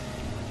Yahweh.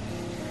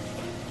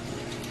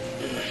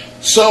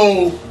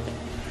 So,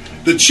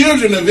 the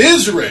children of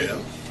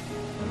Israel,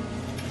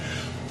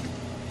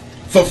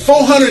 for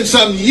 400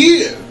 something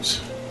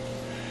years,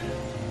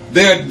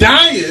 their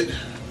diet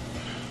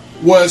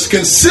was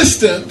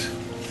consistent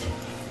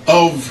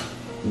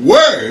of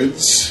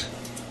words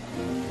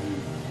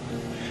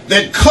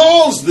that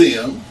caused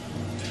them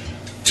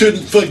to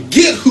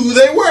forget who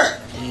they were.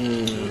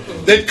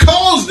 That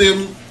caused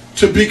them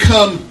to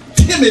become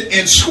timid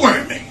and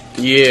squirming.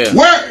 Yeah.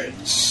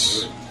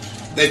 Words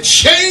that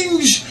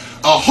changed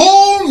a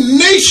whole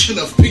nation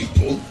of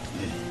people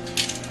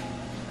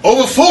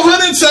over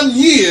 400 some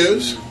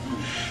years,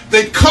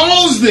 that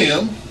caused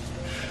them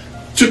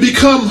to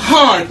become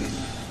hardened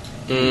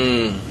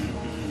in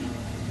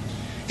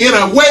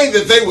a way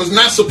that they was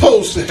not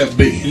supposed to have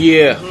been.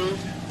 Yeah.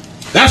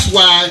 That's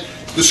why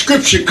the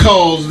scripture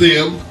calls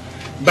them,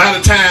 by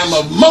the time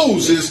of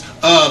Moses,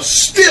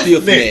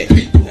 stiff-necked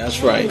people.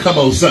 That's right. Come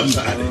on,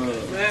 somebody.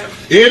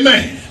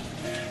 Amen.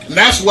 And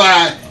that's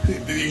why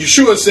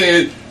Yeshua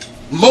said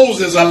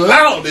Moses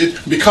allowed it,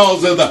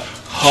 because of the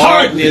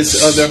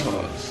hardness of their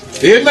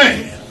hearts.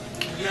 Amen.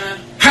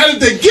 How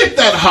did they get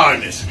that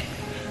hardness?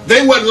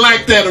 They wasn't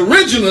like that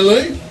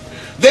originally.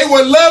 They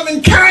were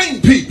loving,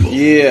 kind people.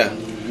 Yeah.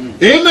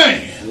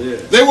 Amen. Yeah.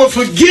 They were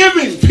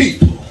forgiving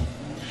people.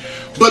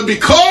 But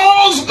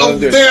because of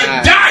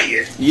their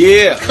diet.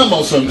 Yeah. Come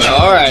on, somebody.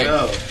 All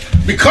right.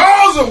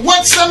 Because of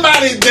what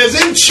somebody that's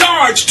in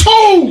charge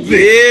told them.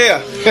 Yeah.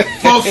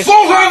 For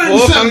 400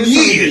 and some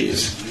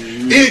years.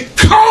 It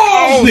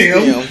caused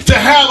them to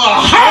have a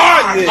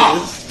hard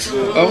heart.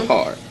 Of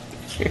heart.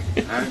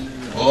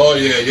 Oh,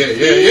 yeah.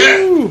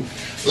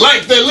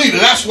 Like their leader.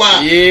 That's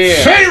why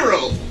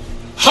Pharaoh's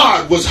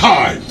heart was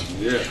hard.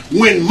 Yeah.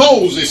 When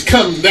Moses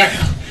come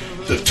down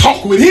to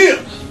talk with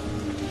him,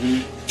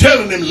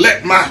 telling him,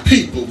 let my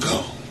people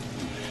go.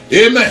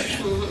 Amen.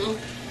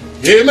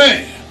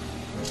 Amen.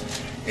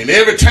 And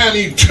every time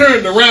he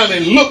turned around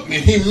and looked,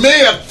 and he may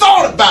have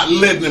thought about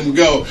letting them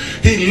go,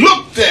 he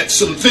looked at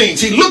some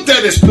things. He looked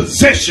at his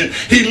possession.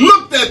 He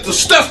looked at the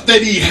stuff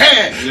that he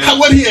had,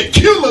 what he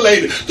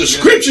accumulated. The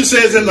scripture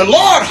says, and the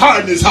Lord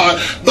hardened his heart.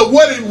 But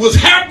what it was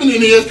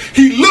happening is,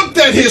 he looked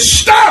at his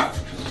stuff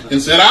and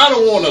said, I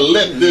don't want to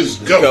let this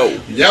go.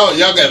 Y'all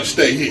got to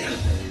stay here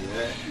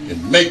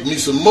and make me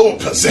some more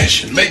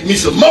possession. Make me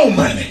some more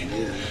money.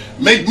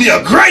 Make me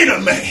a greater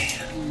man.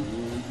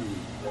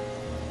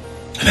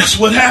 And that's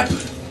what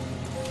happened.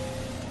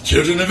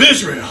 Children of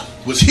Israel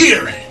was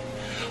hearing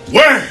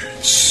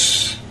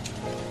words.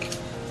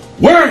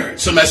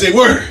 Words. Somebody say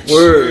words.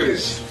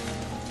 Words.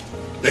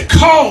 That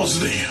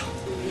caused them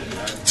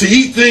to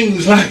eat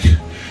things like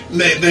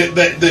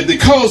that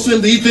caused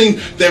them to eat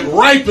things that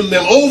ripened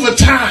them over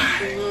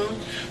time.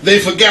 They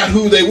forgot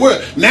who they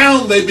were.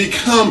 Now they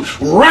become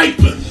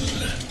ripened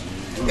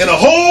in a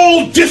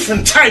whole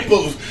different type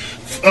of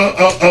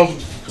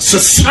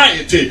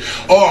society,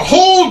 or a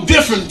whole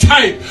different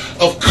type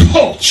of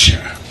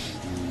culture.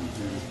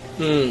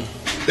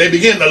 They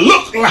begin to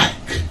look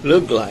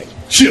like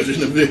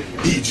children of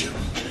Egypt.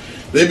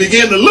 They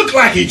begin to look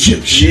like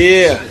Egyptians.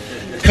 Yeah.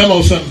 Come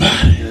on,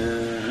 somebody.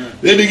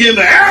 They begin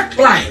to act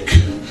like,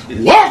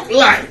 walk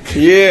like.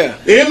 Yeah.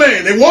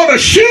 Amen. They want a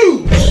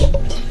shoes.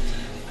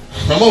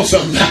 Come on,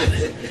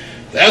 somebody.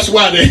 That's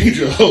why the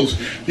angel host,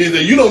 he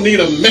said, you don't need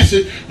a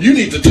message. You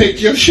need to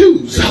take your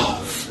shoes off.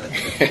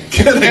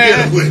 Can I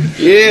get it with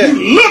you? Yeah. You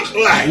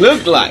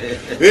look like.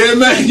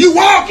 Amen. You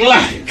walk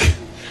like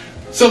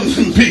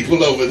some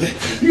people over there.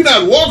 You're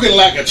not walking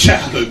like a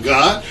child of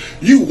God.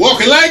 You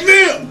walking like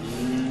them.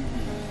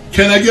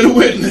 Can I get a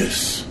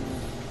witness?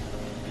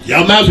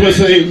 Y'all might as well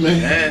say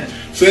amen.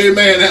 Say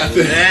amen out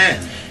there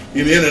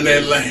in the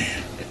internet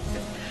land.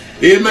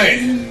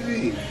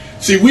 Amen.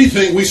 See, we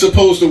think we're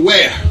supposed to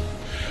wear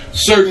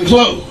certain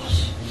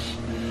clothes.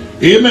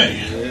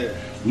 Amen.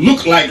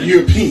 Look like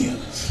Europeans.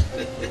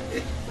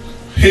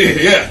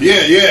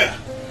 Yeah.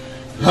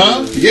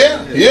 Huh?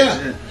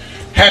 Yeah.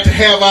 Had to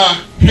have our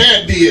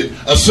hair did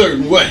a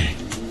certain way.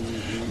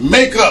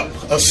 Makeup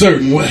a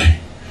certain way.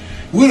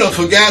 We done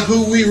forgot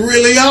who we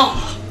really are.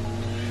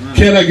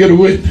 Can I get a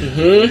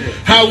witness?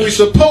 How we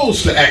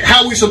supposed to act.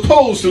 How we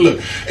supposed to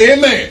look.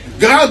 Amen.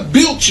 God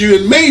built you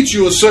and made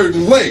you a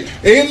certain way.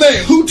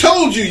 Amen. Who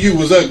told you you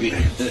was ugly?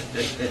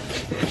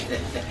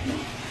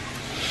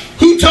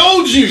 Who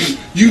told you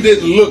you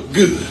didn't look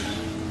good?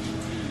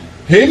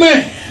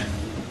 Amen.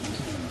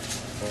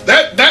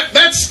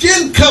 That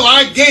skin color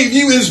I gave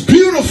you is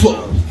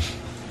beautiful.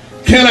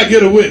 Can I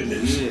get a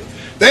witness?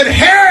 That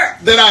hair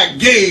that I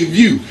gave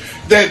you,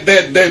 that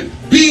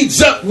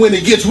beads up when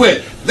it gets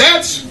wet,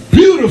 that's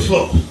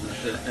beautiful.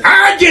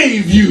 I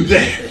gave you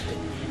that.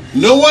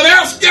 No one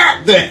else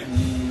got that.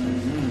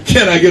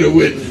 Can I get a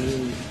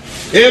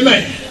witness?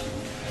 Amen.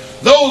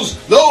 Those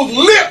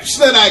lips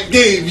that I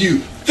gave you,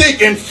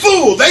 thick and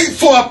full, they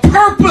for a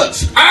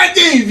purpose. I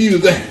gave you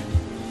that.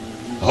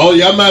 Oh,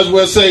 y'all might as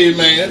well say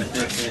amen.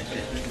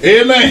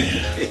 Amen.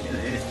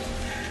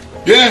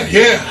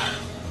 Yeah.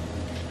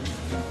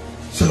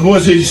 So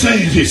what's he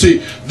saying? You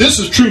see, this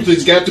is truth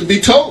that's got to be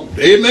told.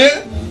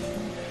 Amen.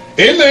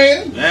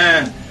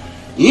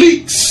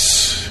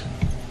 Leaks.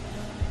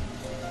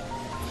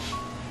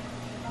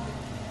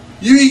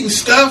 You eating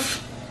stuff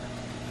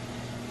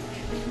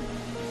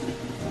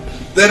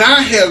that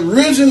I have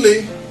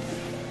originally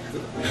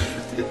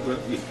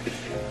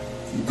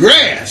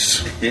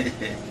grass.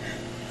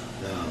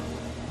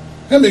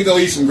 How many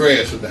gonna eat some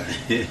grass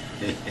today?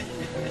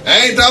 I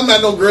ain't talking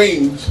about no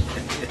greens.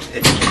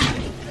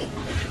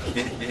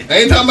 I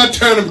ain't talking about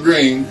turnip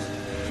greens.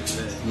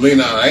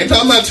 Lena, I ain't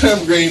talking about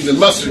turnip greens and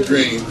mustard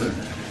greens.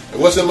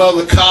 What's them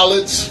other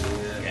collards?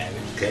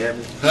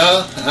 Cabbage.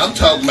 Huh? I'm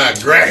talking about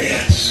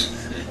grass.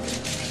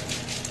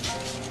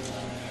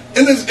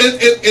 And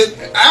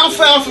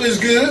alfalfa is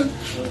good.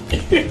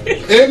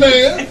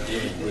 Amen.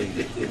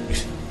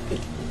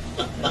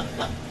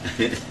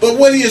 But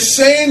what he is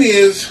saying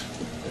is,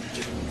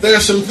 there are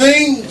some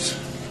things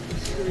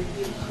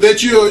that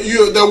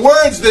the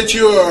words that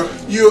you are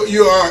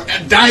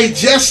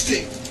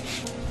digesting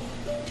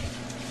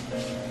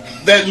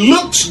that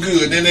looks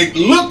good, and it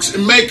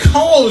may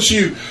cause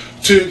you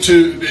to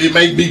it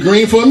may be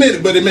green for a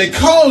minute, but it may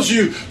cause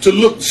you to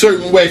look a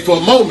certain way for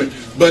a moment,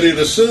 but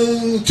it'll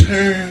soon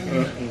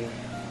turn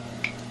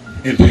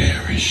and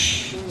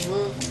perish.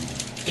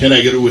 Can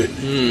I get a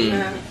witness?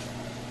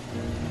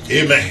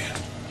 Amen.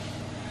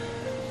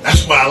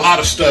 That's why a lot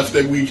of stuff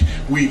that we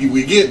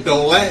get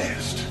don't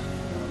last.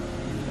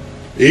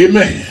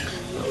 Amen.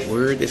 The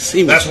word is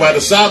seeming. That's why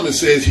the psalmist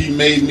says he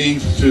made me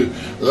to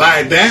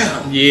lie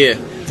down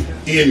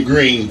in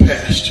green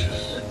pastures.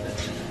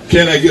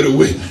 Can I get a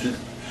witness?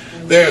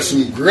 There's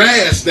some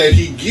grass that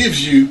he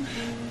gives you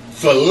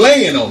for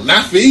laying on,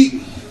 not for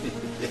eating.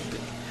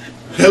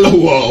 Hello,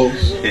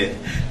 walls.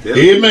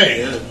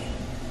 Amen.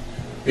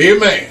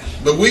 Amen.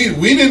 But we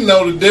didn't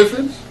know the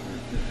difference.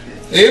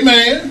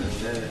 Amen.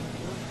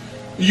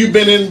 You've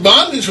been in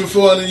bondage for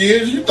 400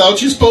 years. You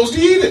thought you're supposed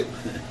to eat it.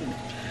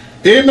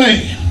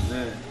 Amen.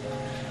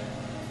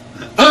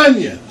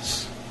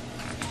 Onions.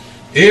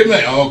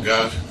 Amen. Oh,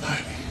 God.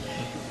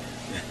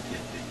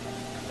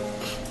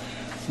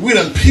 We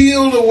done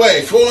peeled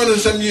away, 400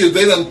 some years,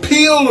 they done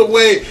peeled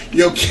away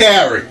your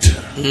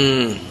character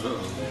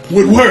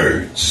with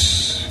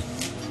words.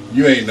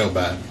 You ain't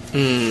nobody.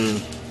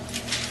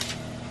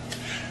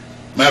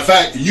 Matter of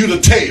fact, you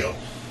the tail.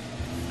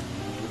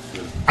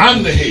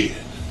 I'm the head.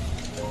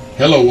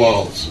 Hello,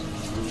 walls.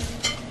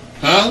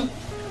 Huh?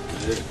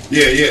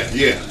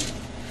 Yeah.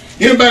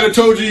 Anybody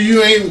told you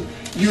you ain't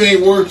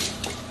worth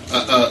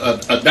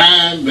a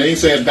dime? They ain't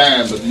say a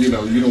dime, but you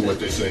know what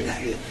they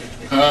say.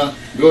 Huh?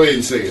 Go ahead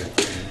and say it.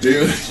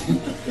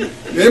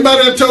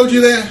 Anybody that told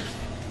you that?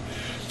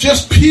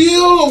 Just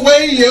peel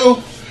away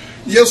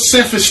your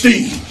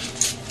self-esteem.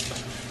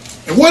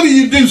 And what do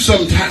you do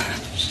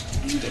sometimes?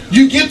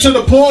 You get to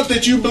the point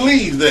that you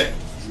believe that.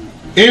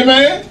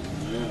 Amen?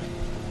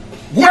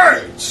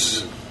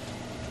 Words.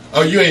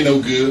 Oh, you ain't no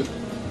good.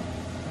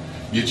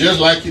 You're just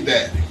like your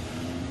daddy.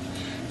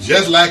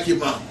 Just like your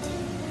mom.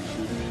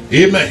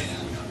 Amen.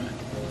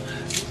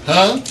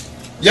 Huh?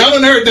 Y'all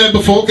done heard that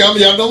before.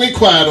 Y'all don't get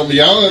quiet on me.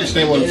 Y'all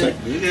understand what I'm saying.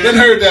 Done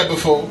heard that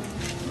before.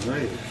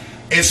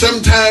 And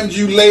sometimes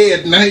you lay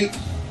at night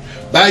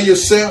by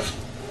yourself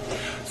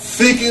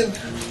thinking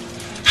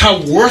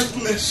how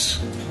worthless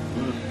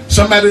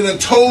somebody done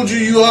told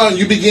you are, and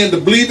you begin to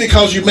believe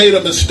because you made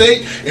a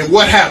mistake. And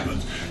what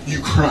happens?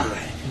 You cry.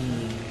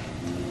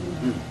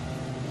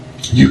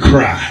 You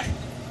cry.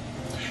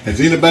 Has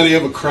anybody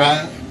ever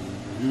cried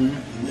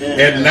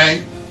at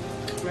night?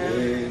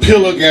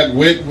 Pillow got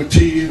wet with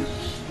tears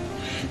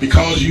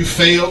because you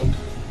failed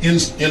in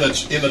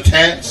a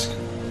task.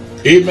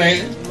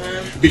 Amen.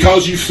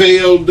 Because you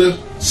failed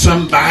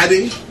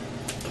somebody.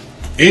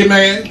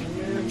 Amen.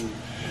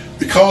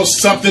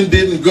 Because something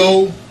didn't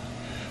go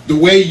the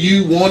way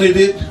you wanted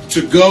it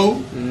to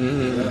go.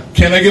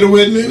 Can I get a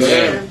witness?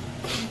 Yeah.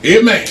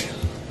 Amen.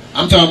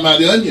 I'm talking about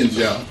the onions,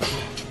 y'all.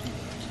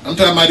 I'm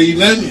talking about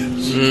eating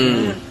onions.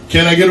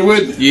 Can I get a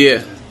witness?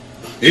 Yeah.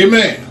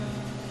 Amen.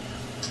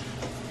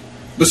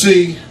 But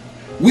see,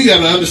 we got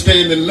to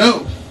understand and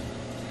know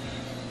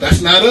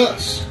that's not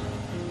us.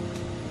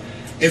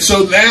 And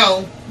so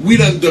now we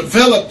done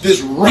developed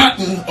this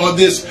rotten or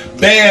this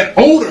bad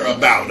odor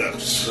about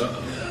us.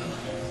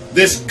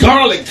 This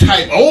garlic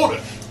type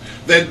odor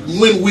that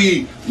when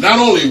we not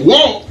only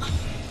walk,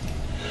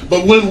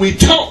 but when we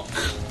talk,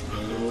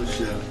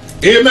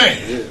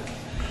 amen,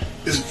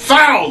 this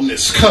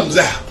foulness comes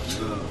out.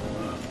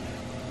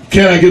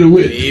 Can I get a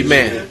witness?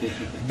 Amen.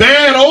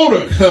 Bad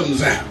odor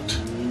comes out.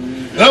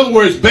 In other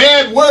words,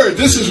 bad words.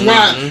 This is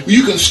why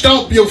you can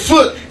stomp your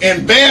foot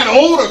and bad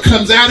odor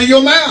comes out of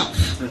your mouth.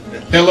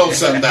 Hello,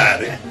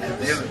 somebody.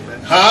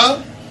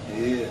 Huh?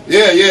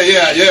 Yeah.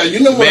 You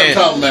know what I'm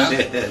talking about.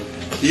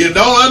 You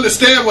don't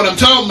understand what I'm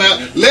talking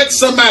about. Let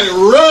somebody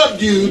rub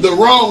you the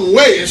wrong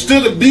way.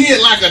 Instead of being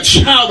like a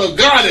child of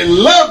God and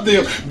love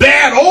them,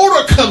 bad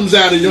odor comes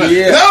out of your mouth.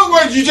 In other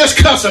words, you just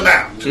cuss them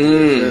out.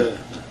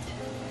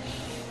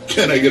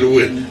 Can I get a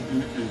witness?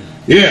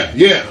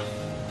 Yeah.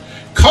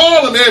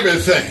 Call them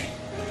everything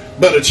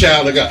but a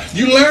child of God.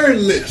 You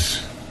learn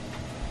this.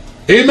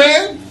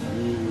 Amen?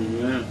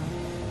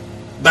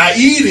 By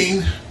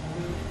eating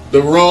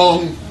the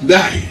wrong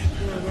diet.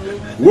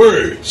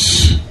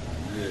 Words.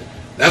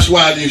 That's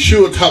why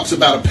Yeshua talks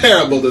about a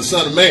parable. The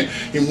Son of Man,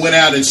 he went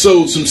out and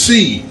sowed some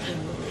seed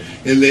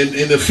in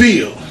the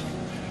field.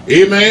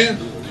 Amen?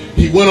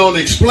 He went on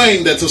to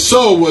explain that the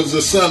sower was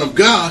the Son of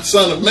God,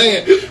 Son of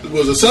Man,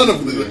 was the Son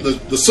of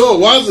the sower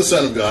was the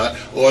Son of God,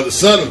 or the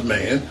Son of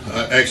Man,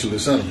 actually the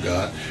Son of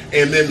God,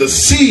 and then the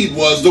seed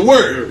was the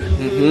Word.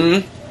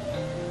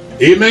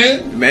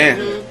 Amen?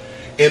 Amen.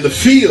 And the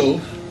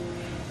field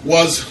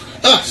was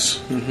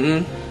us.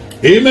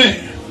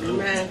 Amen.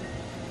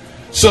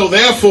 So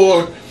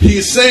therefore,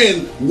 he's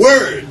saying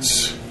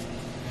words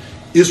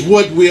is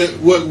what we're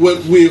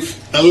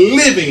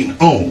living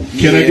on.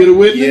 Can I get a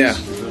witness? Yeah.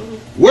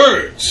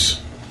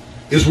 Words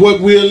is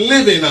what we're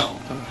living on.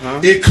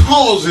 It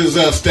causes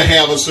us to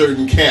have a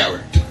certain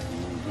character.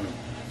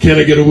 Can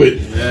I get a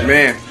witness?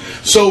 Amen.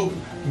 So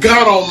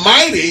God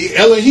Almighty,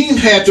 Elohim,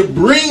 had to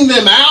bring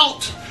them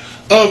out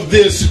of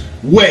this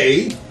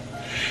way.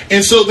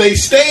 And so they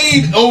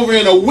stayed over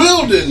in a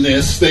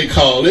wilderness, they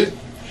called it,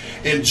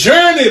 and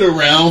journeyed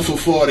around for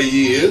 40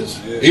 years.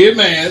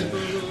 Amen.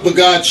 but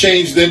God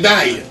changed their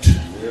diet.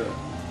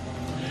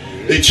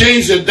 They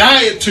changed their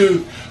diet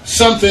to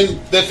something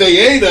that they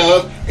ate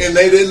of, and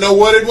they didn't know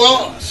what it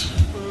was.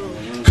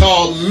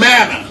 Called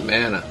manna.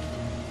 Manna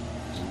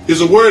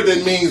is a word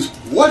that means,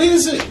 what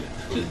is it?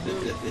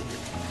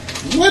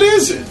 What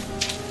is it?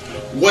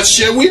 What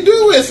shall we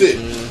do with it?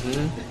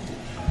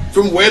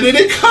 From where did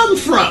it come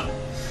from?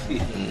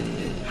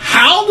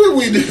 How do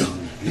we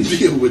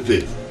deal with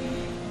it?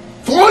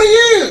 40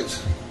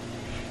 years.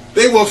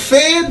 They were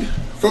fed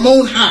from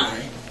on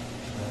high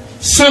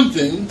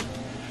something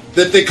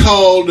that they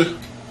called,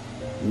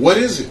 what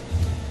is it?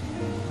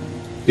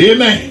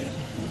 Amen.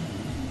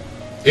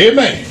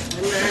 Amen.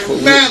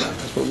 Manna.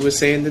 That's what we're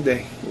saying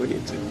today. What do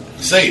you do?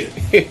 Say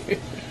it.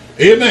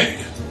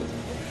 Amen.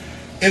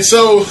 And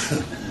so,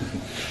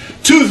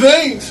 two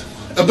things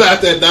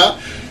about that, Doc.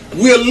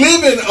 We're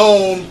living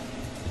on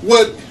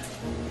what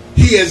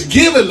He has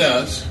given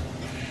us,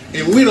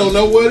 and we don't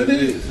know what it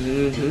is.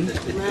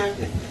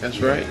 That's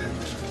right.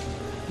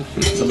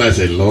 Somebody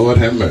say, Lord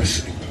have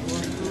mercy.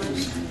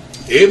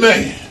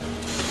 Amen.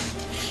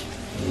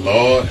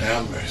 Lord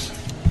have mercy.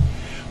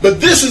 But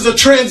this is a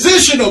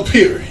transitional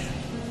period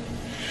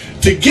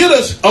to get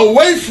us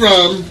away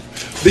from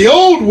the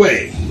old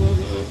way.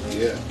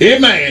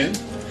 Amen.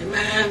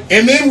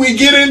 And then we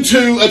get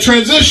into a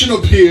transitional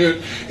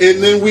period,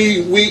 and then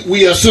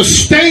we are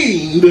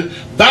sustained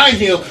by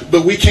Him,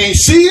 but we can't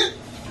see it.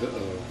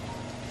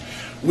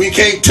 We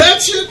can't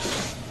touch it.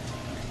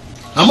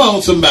 Come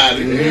on,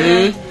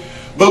 somebody.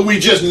 But we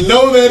just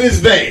know that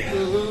it's there.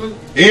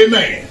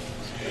 Amen.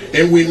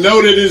 And we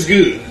know that it's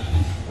good.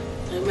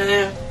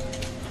 Amen.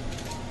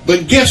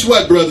 But guess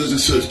what, brothers and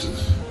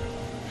sisters?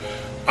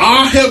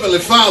 Our Heavenly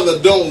Father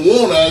don't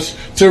want us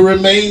to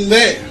remain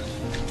there.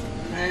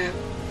 Amen.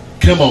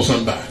 Come on,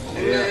 somebody.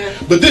 Amen.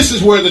 But this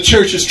is where the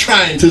church is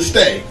trying to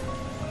stay.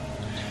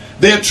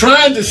 They're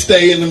trying to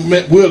stay in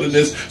the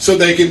wilderness so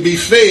they can be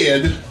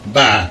fed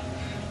by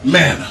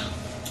manna.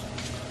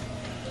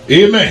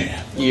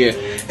 Amen. Yeah.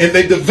 And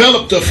they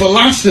developed a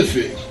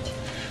philosophy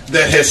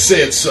that has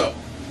said so.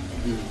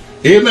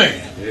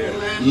 Amen.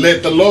 Amen.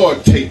 Let the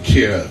Lord take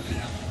care of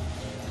you.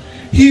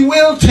 He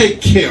will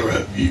take care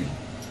of you.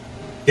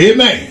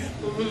 Amen.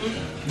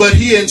 But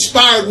He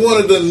inspired one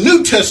of the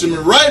New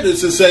Testament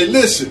writers to say,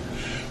 listen,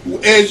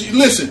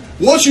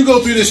 once you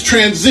go through this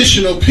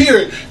transitional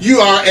period, you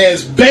are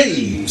as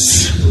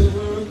babes,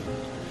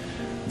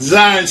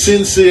 desiring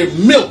sincere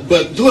milk.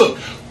 But look,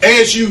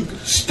 as you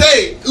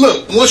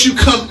once you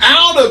come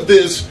out of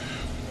this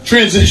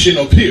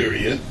transitional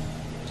period,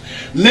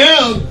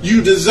 now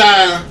you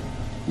desire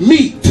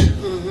meat.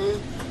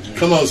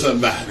 Come on,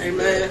 somebody.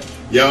 Amen.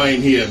 Y'all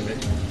ain't hearing me.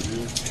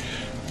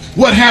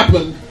 What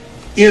happened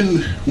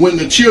when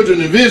the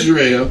children of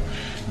Israel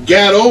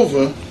got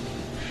over?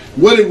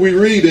 What did we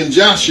read in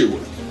Joshua?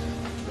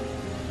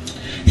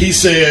 He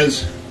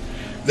says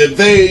that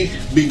they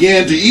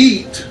began to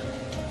eat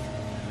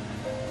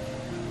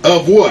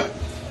of what?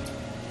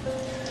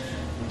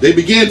 They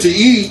began to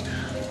eat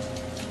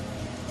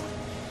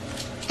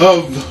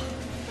of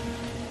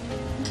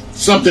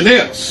something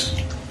else.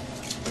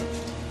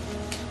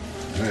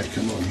 All right,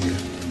 come on here.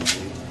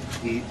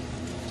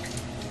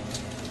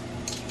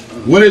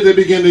 What did they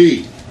begin to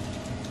eat?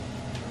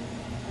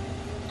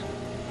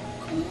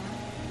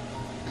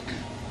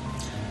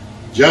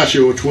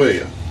 Joshua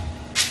 12.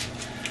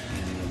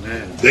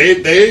 They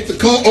ate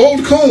the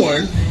old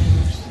corn.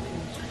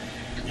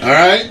 All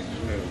right.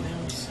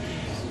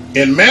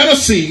 And manna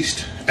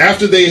ceased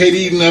after they had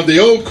eaten of the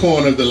old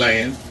corn of the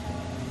land.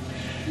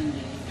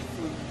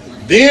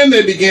 Then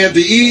they began to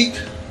eat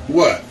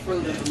what?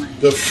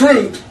 The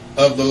fruit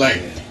of the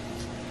land.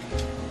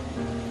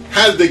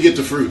 How did they get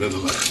the fruit of the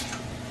land?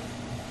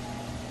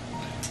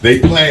 They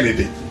planted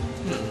it.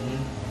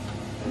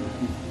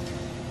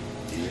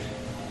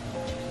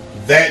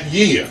 That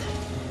year,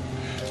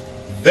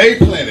 they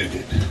planted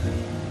it.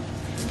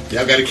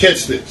 Y'all got to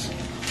catch this.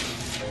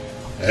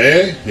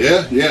 Hey,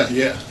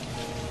 yeah.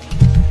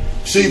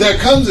 See, there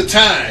comes a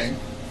time,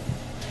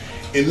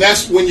 and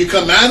that's when you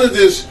come out of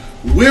this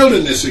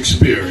wilderness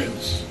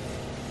experience,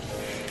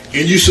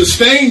 and you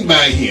sustained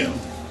by Him.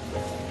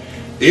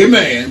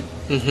 Amen.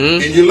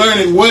 And you're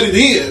learning what it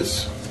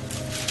is.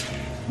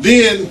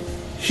 Then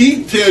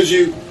He tells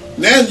you,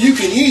 now you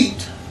can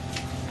eat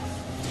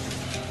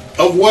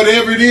of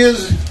whatever it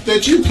is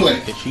that you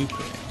plant.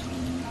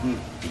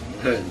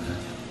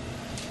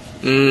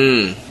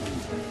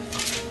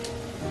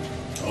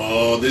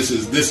 Oh, this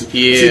is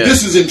Yeah. See,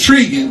 this is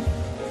intriguing,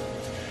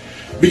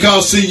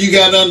 because see, you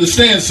got to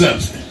understand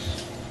something.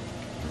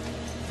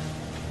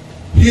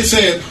 He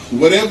said,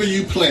 whatever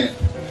you plant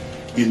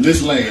in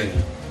this land,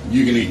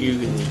 you can eat. You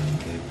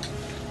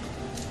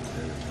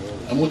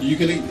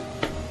can eat it.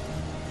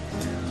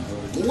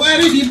 What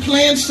if you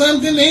plant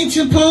something ain't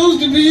supposed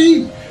to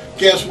be?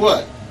 Guess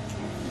what?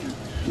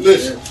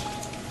 Listen.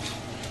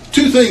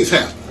 Two things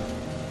happened.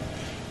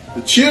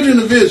 The children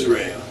of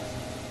Israel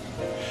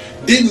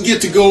didn't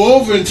get to go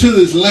over into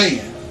this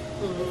land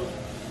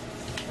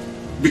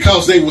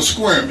because they were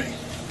squirming.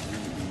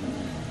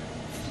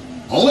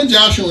 Only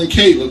Joshua and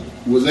Caleb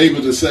was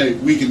able to say,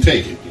 we can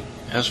take it.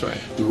 That's right.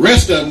 The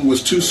rest of them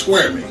was too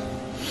squirmy.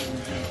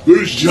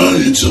 There's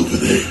giants over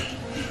there.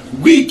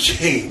 We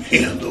can't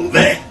handle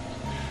that.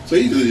 So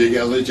he said, you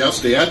got to let y'all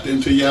stay out there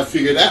until y'all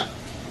figure it out.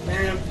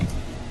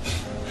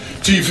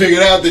 Till you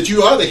figure out that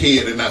you are the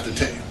head and not the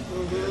tail.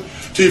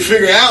 Till you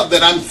figure out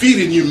that I'm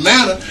feeding you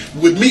manna.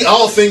 With me,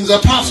 all things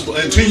are possible.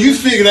 Until you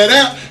figure that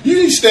out, you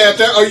need to stay out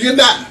there or you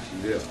die.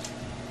 Yeah.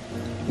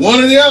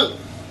 One or the other.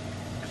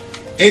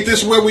 Ain't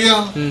this where we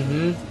are?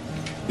 Mm-hmm.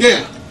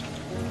 Yeah.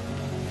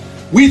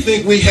 We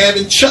think we have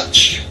in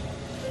church.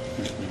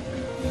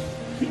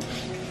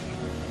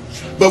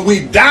 But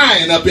we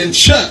dying up in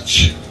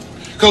church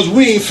because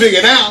we ain't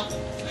figured out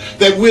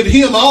that with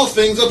him all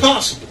things are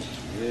possible.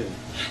 Yeah.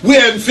 We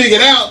haven't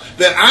figured out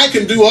that I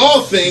can do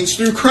all things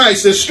through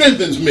Christ that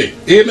strengthens me.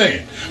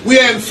 Amen. We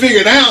haven't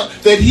figured out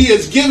that he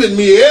has given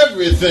me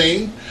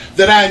everything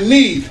that I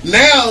need.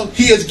 Now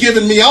he has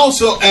given me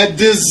also a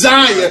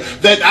desire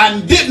that I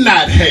did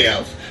not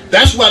have.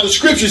 That's why the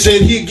scripture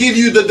said he'll give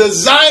you the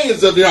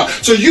desires of your heart.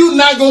 So you're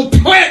not going to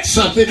plant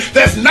something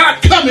that's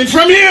not coming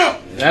from him.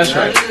 That's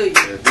right.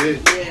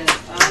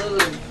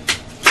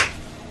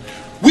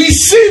 We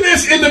see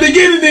this in the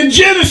beginning in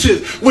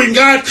Genesis. When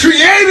God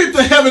created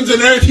the heavens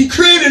and earth, he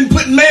created and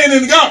put man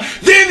in the garden.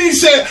 Then he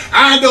said,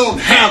 I don't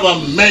have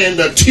a man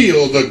to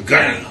till the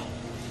ground.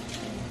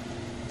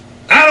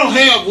 I don't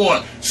have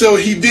one. So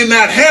he did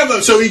not have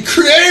them. So he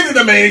created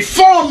a man. He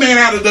formed man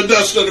out of the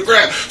dust of the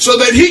ground so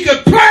that he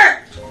could plant.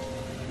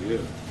 Yeah.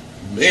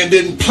 Man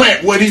didn't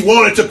plant what he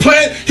wanted to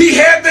plant. He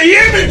had the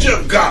image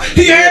of God.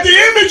 He had the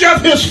image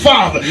of his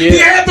father. Yeah. He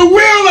had the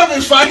will of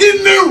his father. He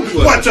knew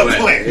what to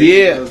plant.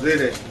 Yeah.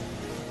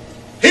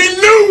 He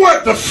knew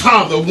what the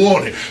father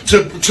wanted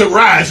to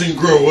rise and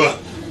grow up.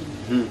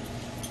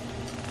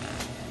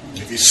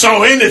 If he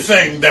saw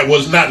anything that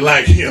was not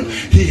like him,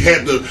 he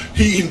had the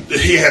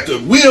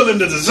will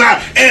and the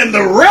desire and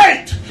the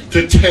right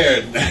to tear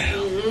it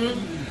down.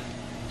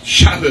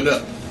 Chop it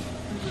up.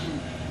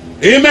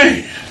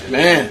 Amen.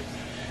 Man.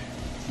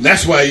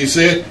 That's why he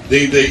said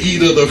they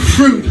eat of the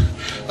fruit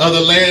of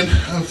the land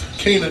of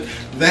Canaan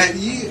that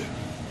year.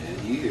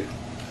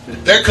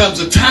 There comes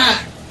a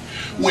time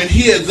when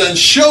he has done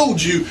showed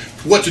you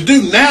what to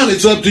do. Now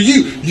it's up to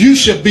you. You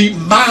should be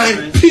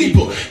my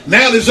people.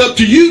 Now it's up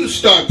to you to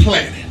start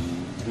planning.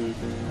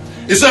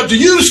 It's up to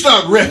you to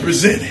start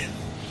representing.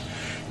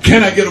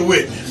 Can I get a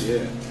witness?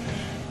 Yeah.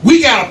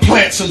 We got to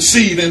plant some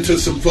seed into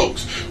some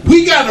folks.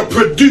 We got to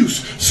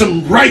produce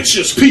some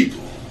righteous people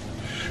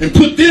and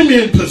put them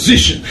in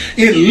position,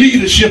 in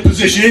leadership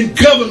position, in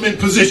government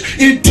position,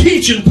 in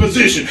teaching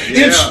position,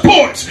 in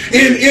sports,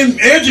 in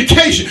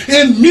education,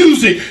 in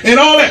music, and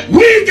all that.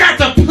 We've got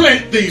to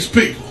plant these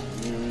people.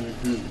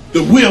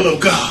 The will of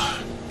God.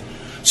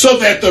 So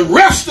that the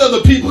rest of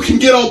the people can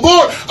get on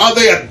board or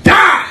they'll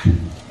die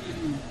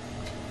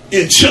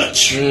in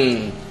church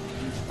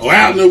or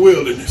out in the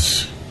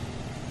wilderness.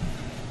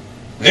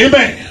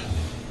 Amen.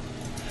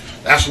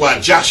 That's why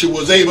Joshua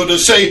was able to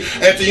say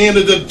at the end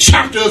of the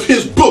chapter of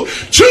his book,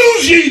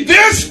 choose ye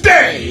this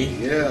day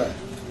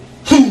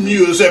whom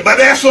you will serve. But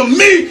as for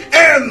me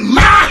and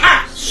my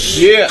house,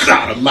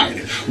 God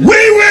Almighty,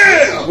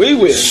 we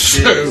will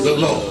serve the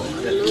Lord.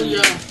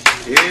 Hallelujah.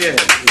 Yeah.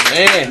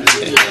 Man.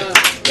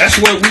 That's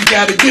where we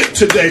got to get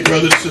today,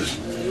 brothers and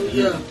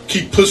sisters.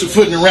 Keep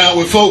pussyfooting around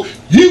with folk.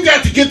 You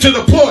got to get to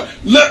the point.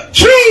 Look,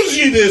 choose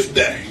ye this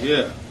day.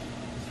 Yeah.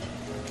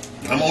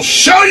 I'm going to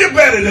show you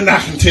better than I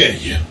can tell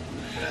you.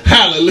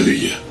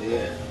 Hallelujah.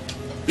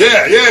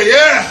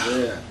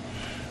 Yeah.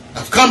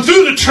 I've come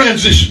through the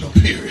transitional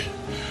period.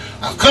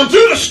 I've come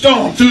through the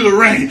storm, through the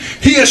rain.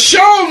 He has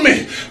shown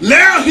me.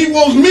 Now he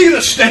wants me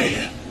to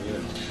stand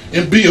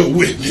and be a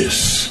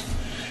witness.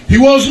 He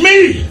wants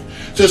me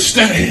to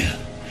stand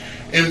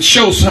and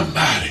show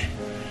somebody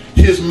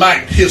his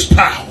might, his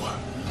power.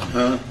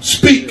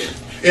 Speak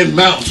and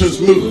mountains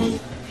move.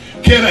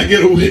 Can I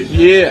get a witness?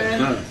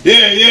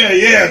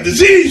 Yeah.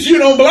 Disease, you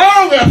don't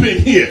belong up in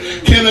here.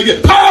 Can I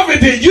get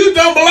poverty? You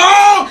don't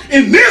belong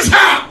in this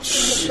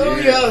house.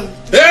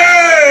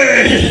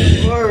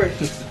 Hey!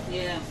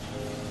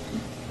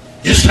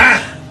 It's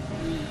time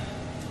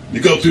to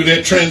go through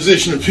that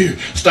transitional period.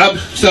 Stop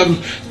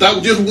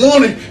just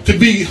wanting to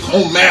be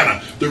on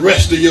manna the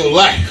rest of your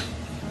life.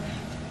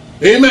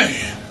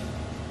 Amen.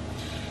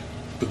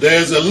 But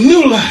there's a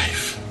new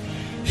life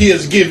he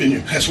has given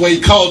you. That's why he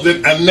calls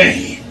it a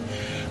name.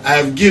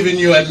 I've given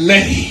you a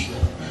name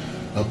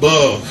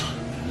above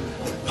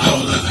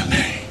all other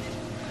name.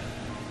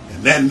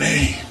 And that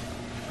name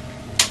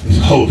is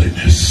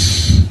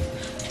holiness,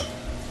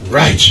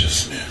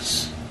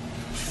 righteousness.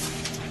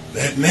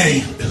 That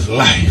name is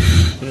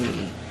life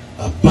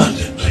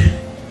abundantly.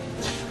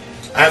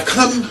 I've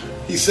come,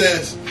 he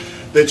says,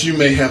 that you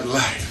may have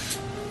life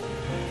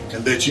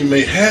and that you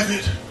may have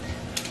it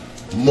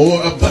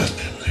more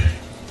abundantly.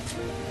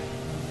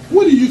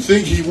 What do you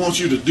think he wants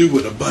you to do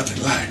with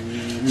abundant life?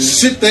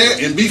 Sit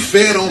there and be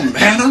fed on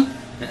manna?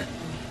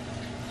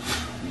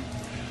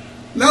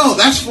 No,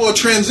 that's for a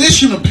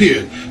transitional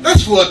period.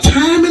 That's for a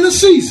time and a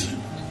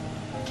season.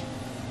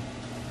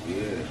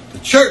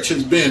 church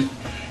has been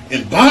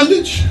in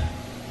bondage.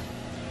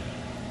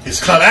 It's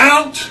come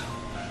out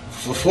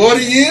for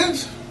 40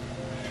 years.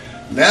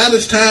 Now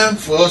it's time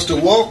for us to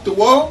walk the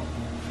walk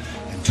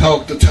and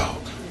talk the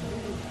talk.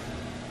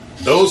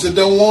 Those that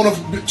don't want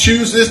to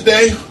choose this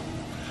day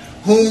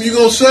whom you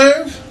going to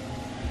serve,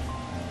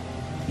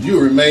 you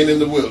remain in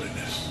the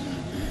wilderness.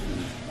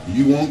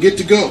 You won't get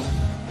to go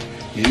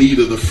and eat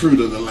of the fruit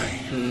of the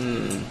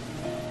land.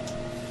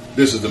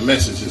 This is the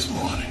message this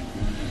morning.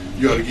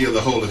 You ought to give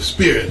the Holy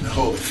Spirit and the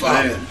Holy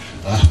Father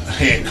a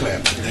hand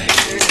clap today.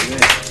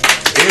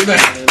 Amen.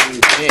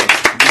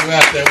 You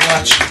out there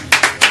watching.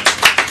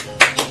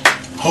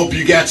 Hope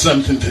you got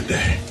something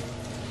today.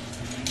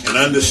 And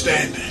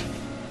understanding.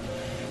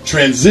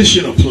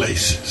 Transitional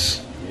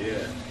places.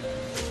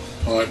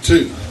 Part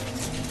 2.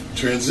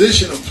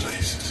 Transitional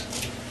places.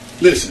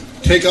 Listen,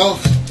 take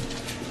off.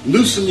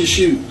 Loosen your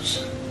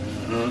shoes.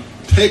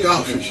 Take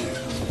off your shoes.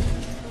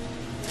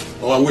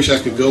 Oh, I wish I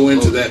could go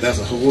into that. That's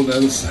a whole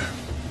other sermon.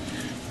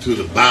 To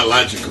the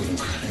biological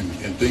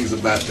and things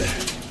about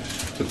that.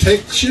 But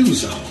take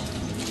shoes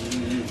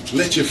off.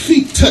 Let your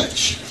feet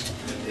touch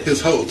His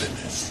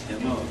holiness.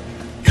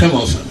 Come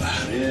on,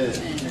 somebody.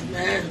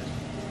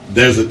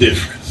 There's a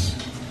difference.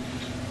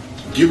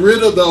 Get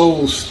rid of the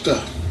old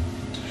stuff.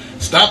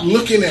 Stop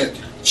looking at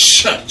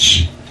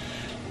church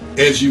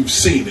as you've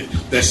seen it.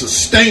 That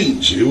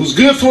sustained you. It was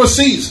good for a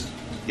season.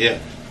 Yeah.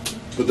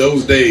 But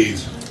those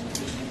days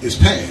is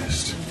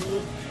past.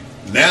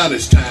 Now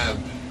it's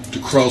time to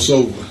cross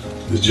over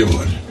the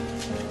Jordan.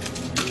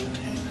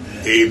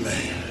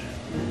 Amen.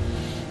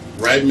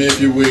 Write me if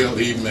you will.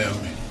 Email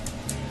me.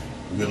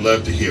 We'd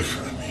love to hear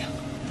from you.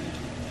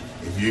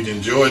 If you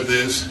enjoyed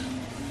this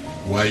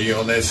while you're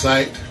on that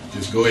site,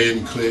 just go ahead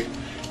and click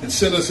and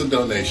send us a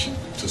donation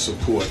to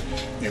support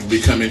and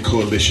become in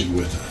coalition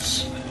with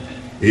us.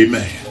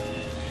 Amen.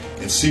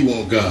 And see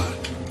won't God,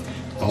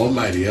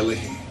 Almighty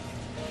Elohim,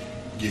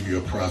 give you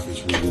a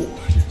prophet's reward.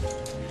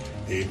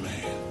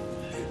 Amen.